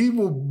ring. He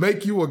will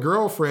make you a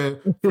girlfriend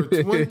for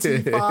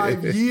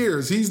 25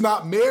 years. He's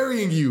not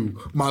marrying you,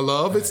 my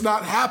love. It's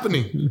not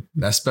happening.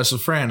 That special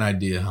friend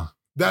idea, huh?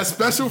 That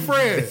special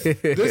friend.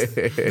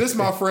 This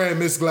my friend,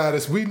 Miss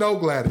Gladys. We know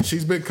Gladys.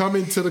 She's been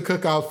coming to the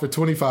cookout for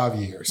 25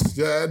 years.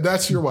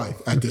 That's your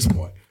wife at this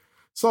point.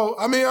 So,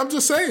 I mean, I'm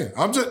just saying.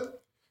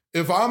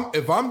 If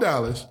I'm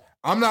Dallas,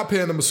 I'm not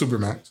paying him a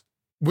supermax.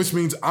 Which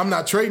means I'm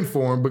not trading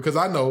for him because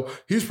I know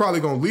he's probably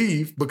going to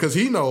leave because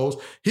he knows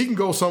he can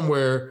go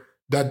somewhere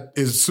that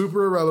is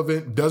super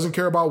irrelevant, doesn't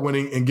care about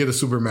winning, and get a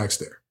supermax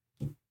there.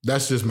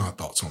 That's just my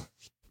thoughts on it.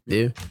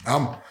 Yeah.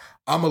 I'm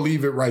going to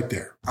leave it right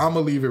there.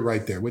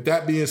 With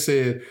that being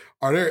said,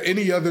 are there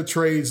any other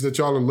trades that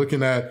y'all are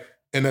looking at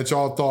and that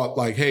y'all thought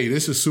like, hey,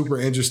 this is super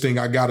interesting.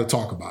 I got to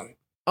talk about it.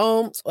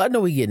 So I know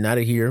we're getting out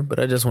of here,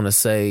 but I just want to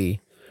say,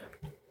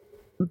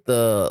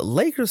 the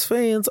Lakers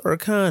fans are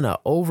kind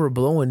of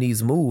overblowing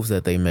these moves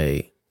that they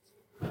made.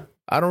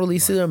 I don't really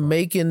see them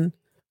making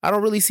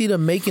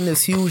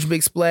this huge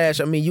big splash.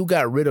 I mean, you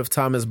got rid of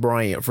Thomas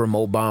Bryant from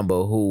Mo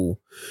Bamba, who,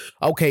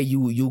 okay,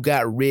 you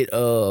got rid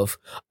of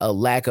a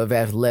lack of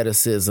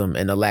athleticism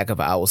and a lack of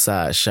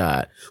outside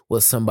shot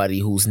with somebody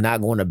who's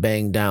not going to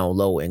bang down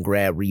low and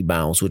grab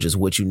rebounds, which is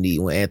what you need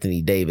when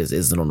Anthony Davis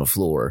isn't on the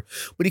floor.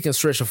 But he can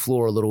stretch the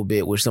floor a little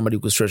bit, which somebody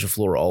who can stretch the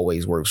floor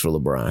always works for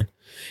LeBron.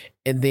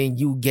 And then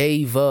you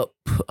gave up,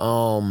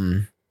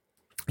 got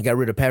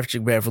rid of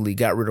Patrick Beverly,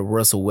 got rid of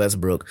Russell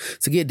Westbrook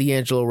to get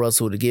D'Angelo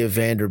Russell, to get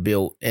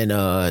Vanderbilt, and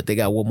they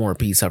got one more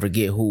piece. I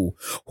forget who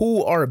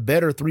are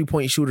better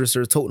 3-point shooters.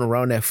 They're toting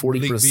around that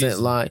 40%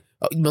 line.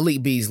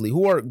 Malik Beasley,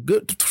 who are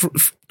good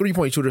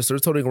 3-point shooters. They're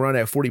toting around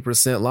that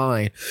 40%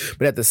 line.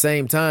 But at the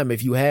same time,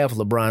 if you have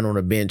LeBron on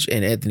the bench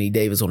and Anthony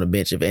Davis on the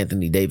bench, if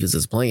Anthony Davis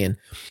is playing,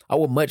 I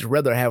would much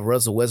rather have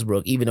Russell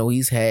Westbrook, even though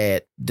he's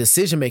had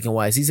decision-making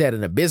wise, he's had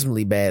an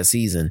abysmally bad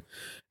season.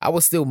 I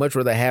would still much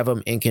rather have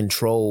him in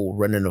control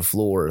running the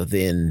floor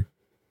than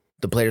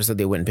the players that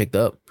they went and picked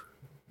up.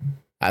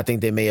 I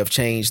think they may have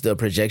changed the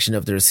projection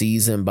of their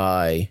season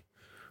by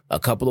a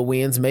couple of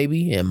wins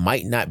maybe and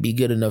might not be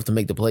good enough to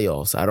make the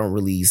playoffs. I don't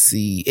really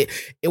see it.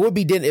 It would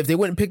be if they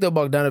went and picked up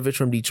Bogdanovich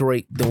from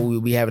Detroit, then we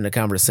would be having a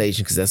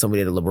conversation because that's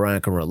somebody that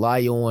LeBron can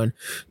rely on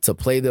to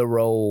play their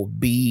role,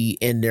 be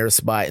in their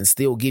spot, and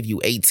still give you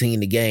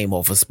 18 a game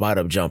off of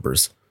spot-up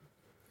jumpers.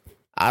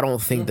 I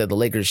don't think that the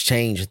Lakers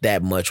changed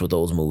that much with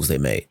those moves they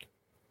made.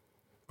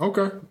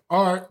 Okay.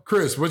 All right.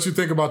 Chris, what you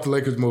think about the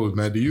Lakers moves,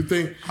 man? Do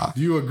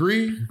you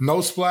agree? No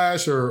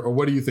splash or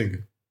what are you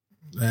thinking?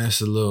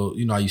 That's a little,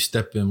 you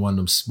step in one of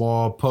them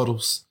small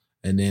puddles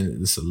and then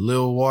it's a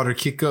little water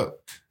kick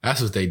up.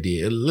 That's what they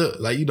did. It looked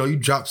like, you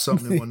drop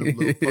something in one of them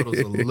little puddles,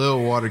 a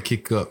little water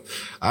kick up.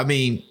 I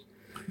mean,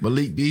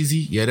 Malik Beasley,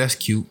 yeah, that's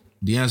cute.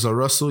 D'Angelo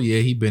Russell, yeah,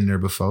 he been there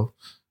before.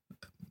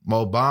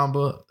 Mo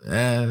Bamba,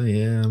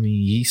 yeah, I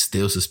mean, he's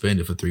still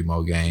suspended for 3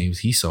 more games.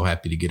 He's so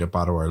happy to get up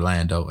out of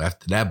Orlando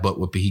after that butt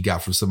whipping he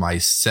got from somebody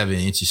 7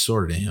 inches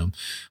shorter than him.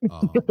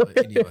 But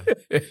anyway,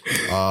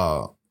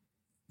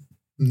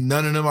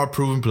 none of them are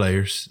proven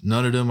players.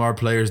 None of them are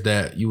players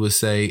that you would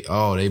say,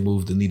 oh, they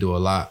moved the needle a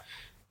lot.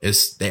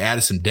 They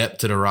added some depth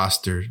to the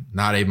roster.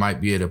 Now they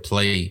might be able to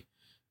play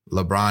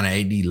LeBron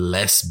and AD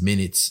less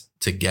minutes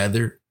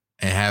together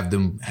and have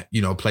them,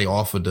 play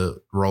off of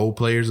the role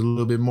players a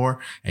little bit more.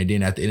 And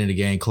then at the end of the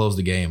game, close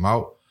the game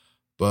out.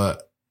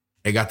 But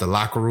they got the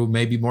locker room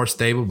maybe more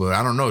stable. But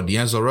I don't know.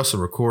 D'Angelo Russell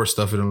records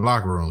stuff in the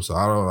locker room. So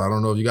I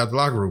don't know if you got the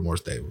locker room more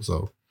stable.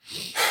 So,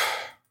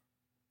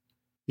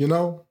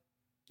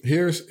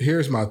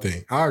 here's my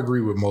thing. I agree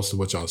with most of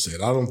what y'all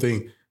said. I don't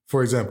think,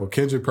 for example,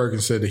 Kendrick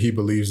Perkins said that he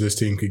believes this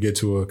team could get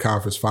to a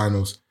conference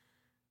finals.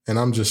 And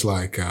I'm just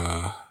like,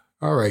 all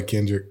right,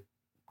 Kendrick,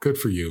 good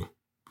for you.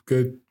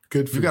 Good for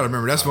you. You got to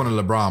remember, that's one of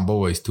LeBron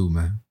boys too,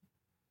 man.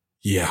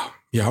 Yeah,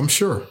 I'm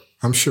sure.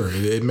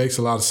 It makes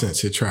a lot of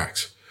sense. It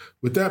tracks.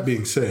 With that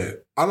being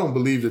said, I don't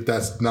believe that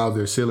that's now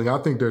their ceiling. I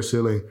think their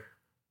ceiling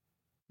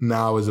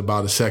now is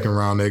about a second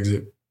round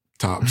exit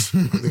tops.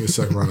 I think it's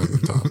second round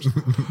exit tops.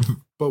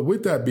 But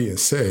with that being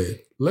said,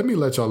 let me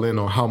let y'all in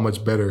on how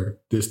much better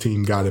this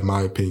team got, in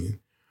my opinion.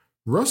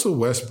 Russell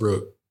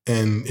Westbrook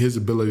and his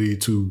ability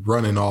to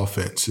run an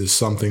offense is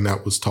something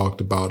that was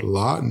talked about a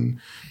lot and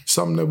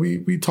something that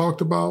we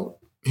talked about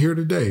here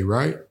today,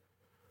 right?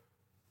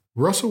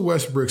 Russell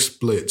Westbrook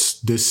splits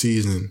this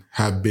season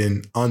have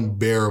been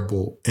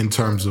unbearable in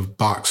terms of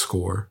box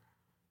score.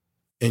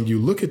 And you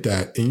look at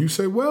that and you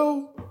say,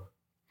 well,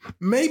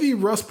 maybe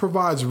Russ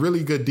provides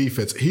really good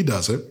defense. He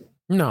doesn't.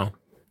 No.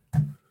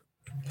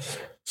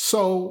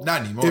 So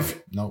not anymore.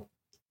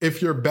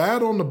 If you're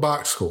bad on the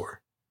box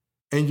score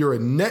and you're a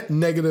net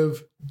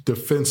negative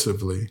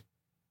defensively,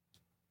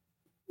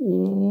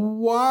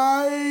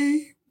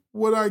 why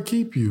would I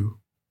keep you?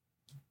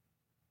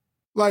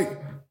 Like,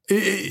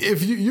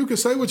 if you can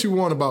say what you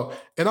want about,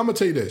 and I'm going to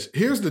tell you this.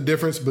 Here's the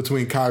difference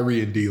between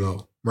Kyrie and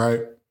D'Lo,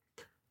 right?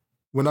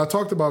 When I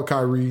talked about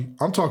Kyrie,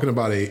 I'm talking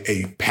about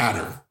a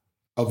pattern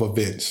of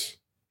events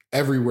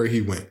everywhere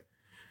he went.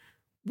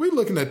 We're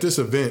looking at this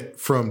event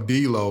from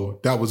D'Lo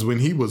that was when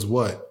he was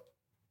what?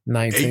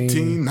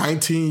 18,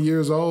 19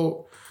 years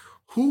old.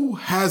 Who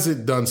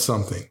hasn't done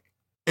something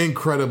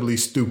incredibly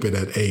stupid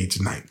at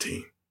age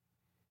 19?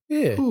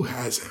 Yeah. Who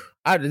hasn't?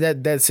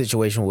 That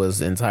situation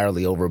was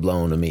entirely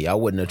overblown to me. I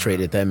wouldn't have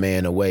traded that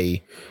man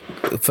away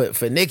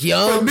for Nick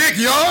Young. For Nick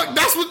Young?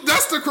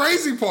 That's the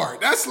crazy part.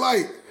 That's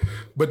like,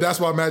 but that's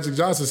why Magic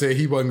Johnson said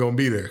he wasn't going to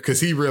be there,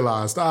 because he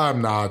realized,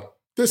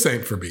 this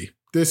ain't for me.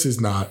 This is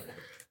not.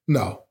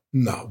 No.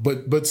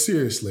 But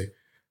seriously,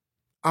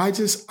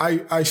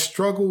 I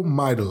struggle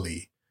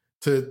mightily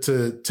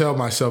to tell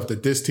myself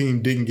that this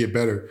team didn't get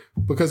better,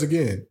 because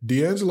again,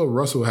 D'Angelo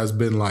Russell has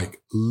been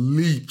like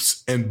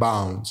leaps and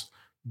bounds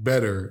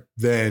better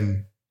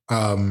than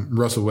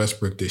Russell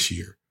Westbrook this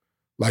year.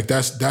 Like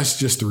that's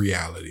just the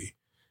reality.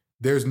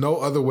 There's no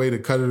other way to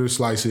cut it or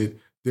slice it.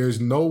 There's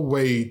no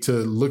way to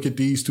look at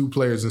these two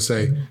players and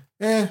say,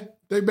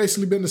 they've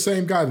basically been the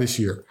same guy this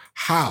year.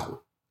 How?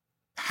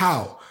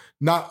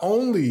 Not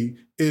only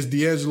is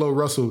D'Angelo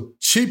Russell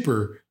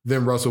cheaper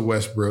than Russell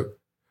Westbrook,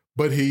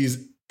 but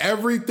he's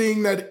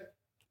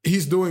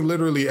doing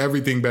literally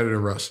everything better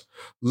than Russ.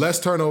 Less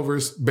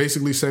turnovers,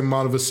 basically same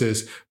amount of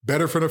assists,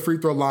 better from the free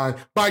throw line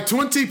by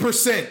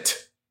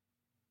 20%.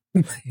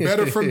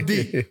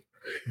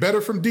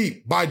 Better from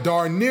deep by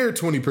darn near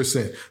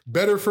 20%.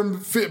 Better from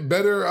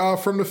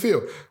the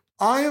field.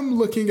 I am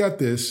looking at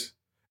this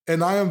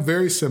and I am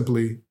very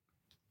simply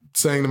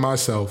saying to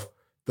myself,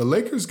 the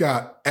Lakers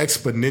got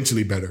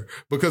exponentially better,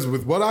 because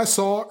with what I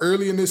saw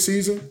early in this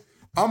season,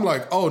 I'm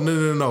like, oh,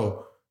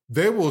 no.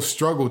 They will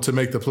struggle to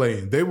make the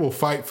play-in. They will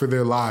fight for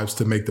their lives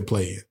to make the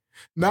play-in.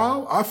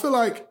 Now, I feel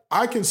like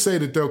I can say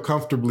that they'll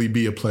comfortably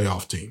be a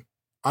playoff team.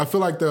 I feel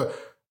like granted,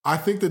 I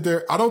think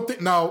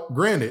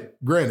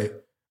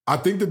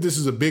that this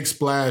is a big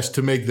splash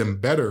to make them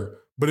better.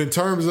 But in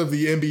terms of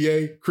the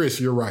NBA, Chris,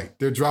 you're right.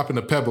 They're dropping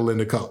a pebble in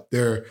the cup.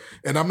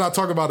 And I'm not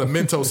talking about a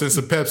Mentos and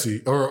some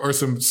Pepsi or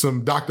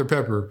some Dr.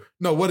 Pepper.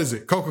 No, what is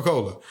it?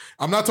 Coca-Cola.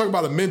 I'm not talking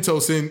about a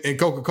Mentos and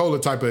Coca-Cola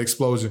type of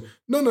explosion.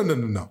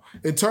 No.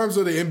 In terms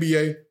of the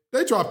NBA,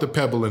 they dropped a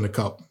pebble in the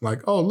cup.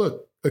 Like, oh,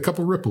 look, a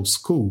couple ripples.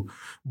 Cool.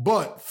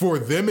 But for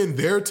them and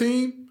their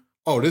team,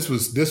 this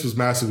was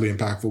massively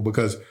impactful,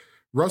 because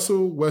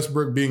Russell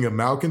Westbrook being a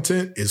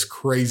malcontent is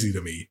crazy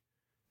to me.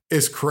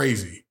 It's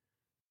crazy.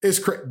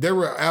 There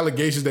were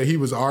allegations that he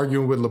was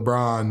arguing with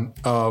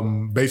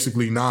LeBron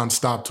basically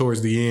nonstop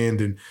towards the end,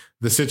 and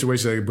the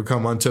situation had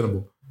become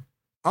untenable.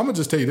 I'm going to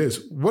just tell you this.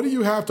 What do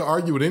you have to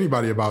argue with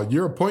anybody about?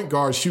 You're a point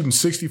guard shooting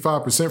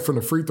 65% from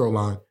the free throw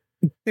line.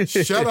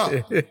 Shut up.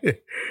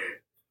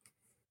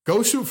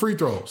 Go shoot free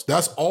throws.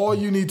 That's all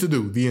you need to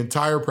do the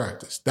entire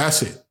practice.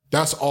 That's it.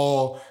 That's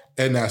all,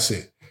 and that's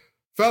it.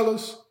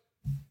 Fellas,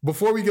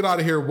 before we get out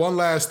of here, one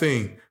last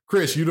thing.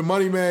 Chris, you the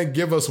money man.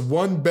 Give us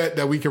one bet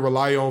that we can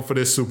rely on for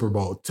this Super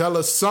Bowl. Tell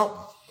us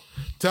something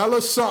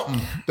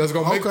that's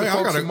gonna make the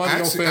folks some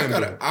money on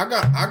FanDuel.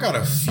 I got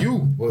a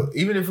few. Well,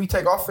 even if we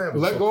take off FanDuel,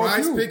 Let go of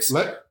a few.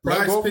 Let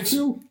go of a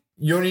few.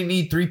 You only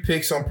need 3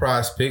 picks on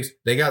Prize Picks.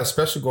 They got a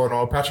special going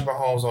on. Patrick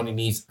Mahomes only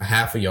needs a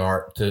half a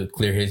yard to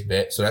clear his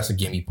bet, so that's a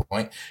gimme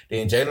point.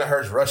 Then Jalen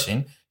Hurts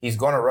rushing. He's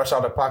going to rush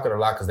out the pocket a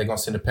lot because they're going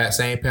to send the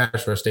same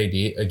pass rush they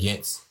did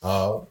against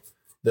the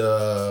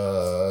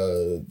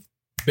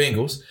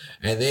Bengals.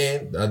 And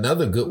then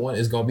another good one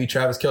is going to be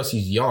Travis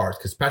Kelce's yards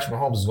because Patrick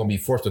Mahomes is going to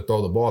be forced to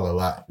throw the ball a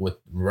lot with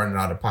running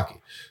out of the pocket.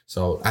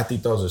 So I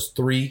think those are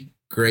 3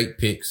 great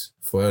picks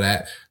for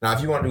that. Now,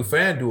 if you want to do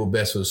FanDuel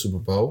best for the Super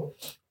Bowl,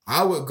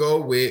 I would go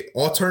with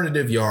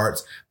alternative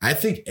yards. I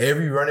think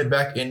every running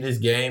back in this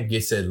game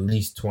gets at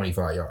least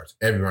 25 yards.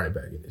 Every running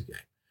back in this game.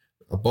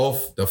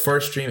 Both the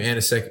first stream and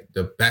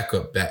the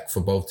backup back for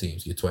both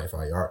teams get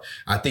 25 yards.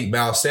 I think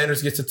Miles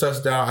Sanders gets a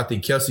touchdown. I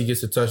think Kelce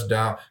gets a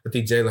touchdown. I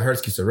think Jalen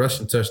Hurts gets a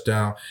rushing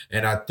touchdown.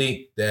 And I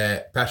think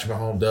that Patrick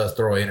Mahomes does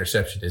throw an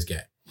interception this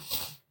game.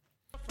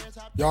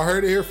 Y'all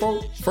heard it here,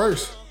 folks.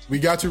 First, we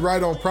got you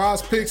right on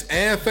Prize Picks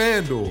and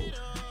FanDuel.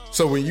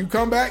 So when you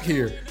come back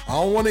here, I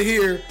don't want to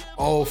hear,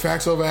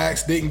 Facts Over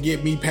Acts didn't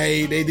get me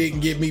paid. They didn't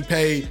get me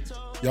paid.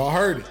 Y'all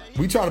heard it.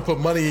 We trying to put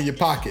money in your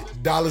pocket,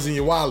 dollars in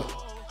your wallet.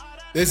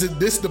 This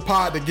is the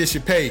pod that gets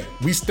you paid.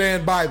 We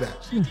stand by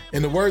that.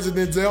 In the words of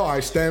Denzel, I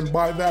stand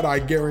by that. I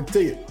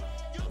guarantee it.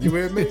 You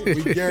hear me?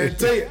 We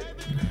guarantee it.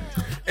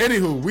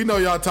 Anywho, we know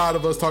y'all tired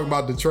of us talking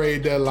about the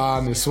trade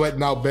deadline and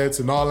sweating out bets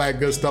and all that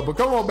good stuff. But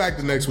come on back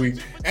to next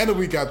week and the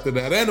week after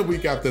that and the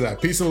week after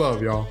that. Peace and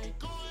love, y'all.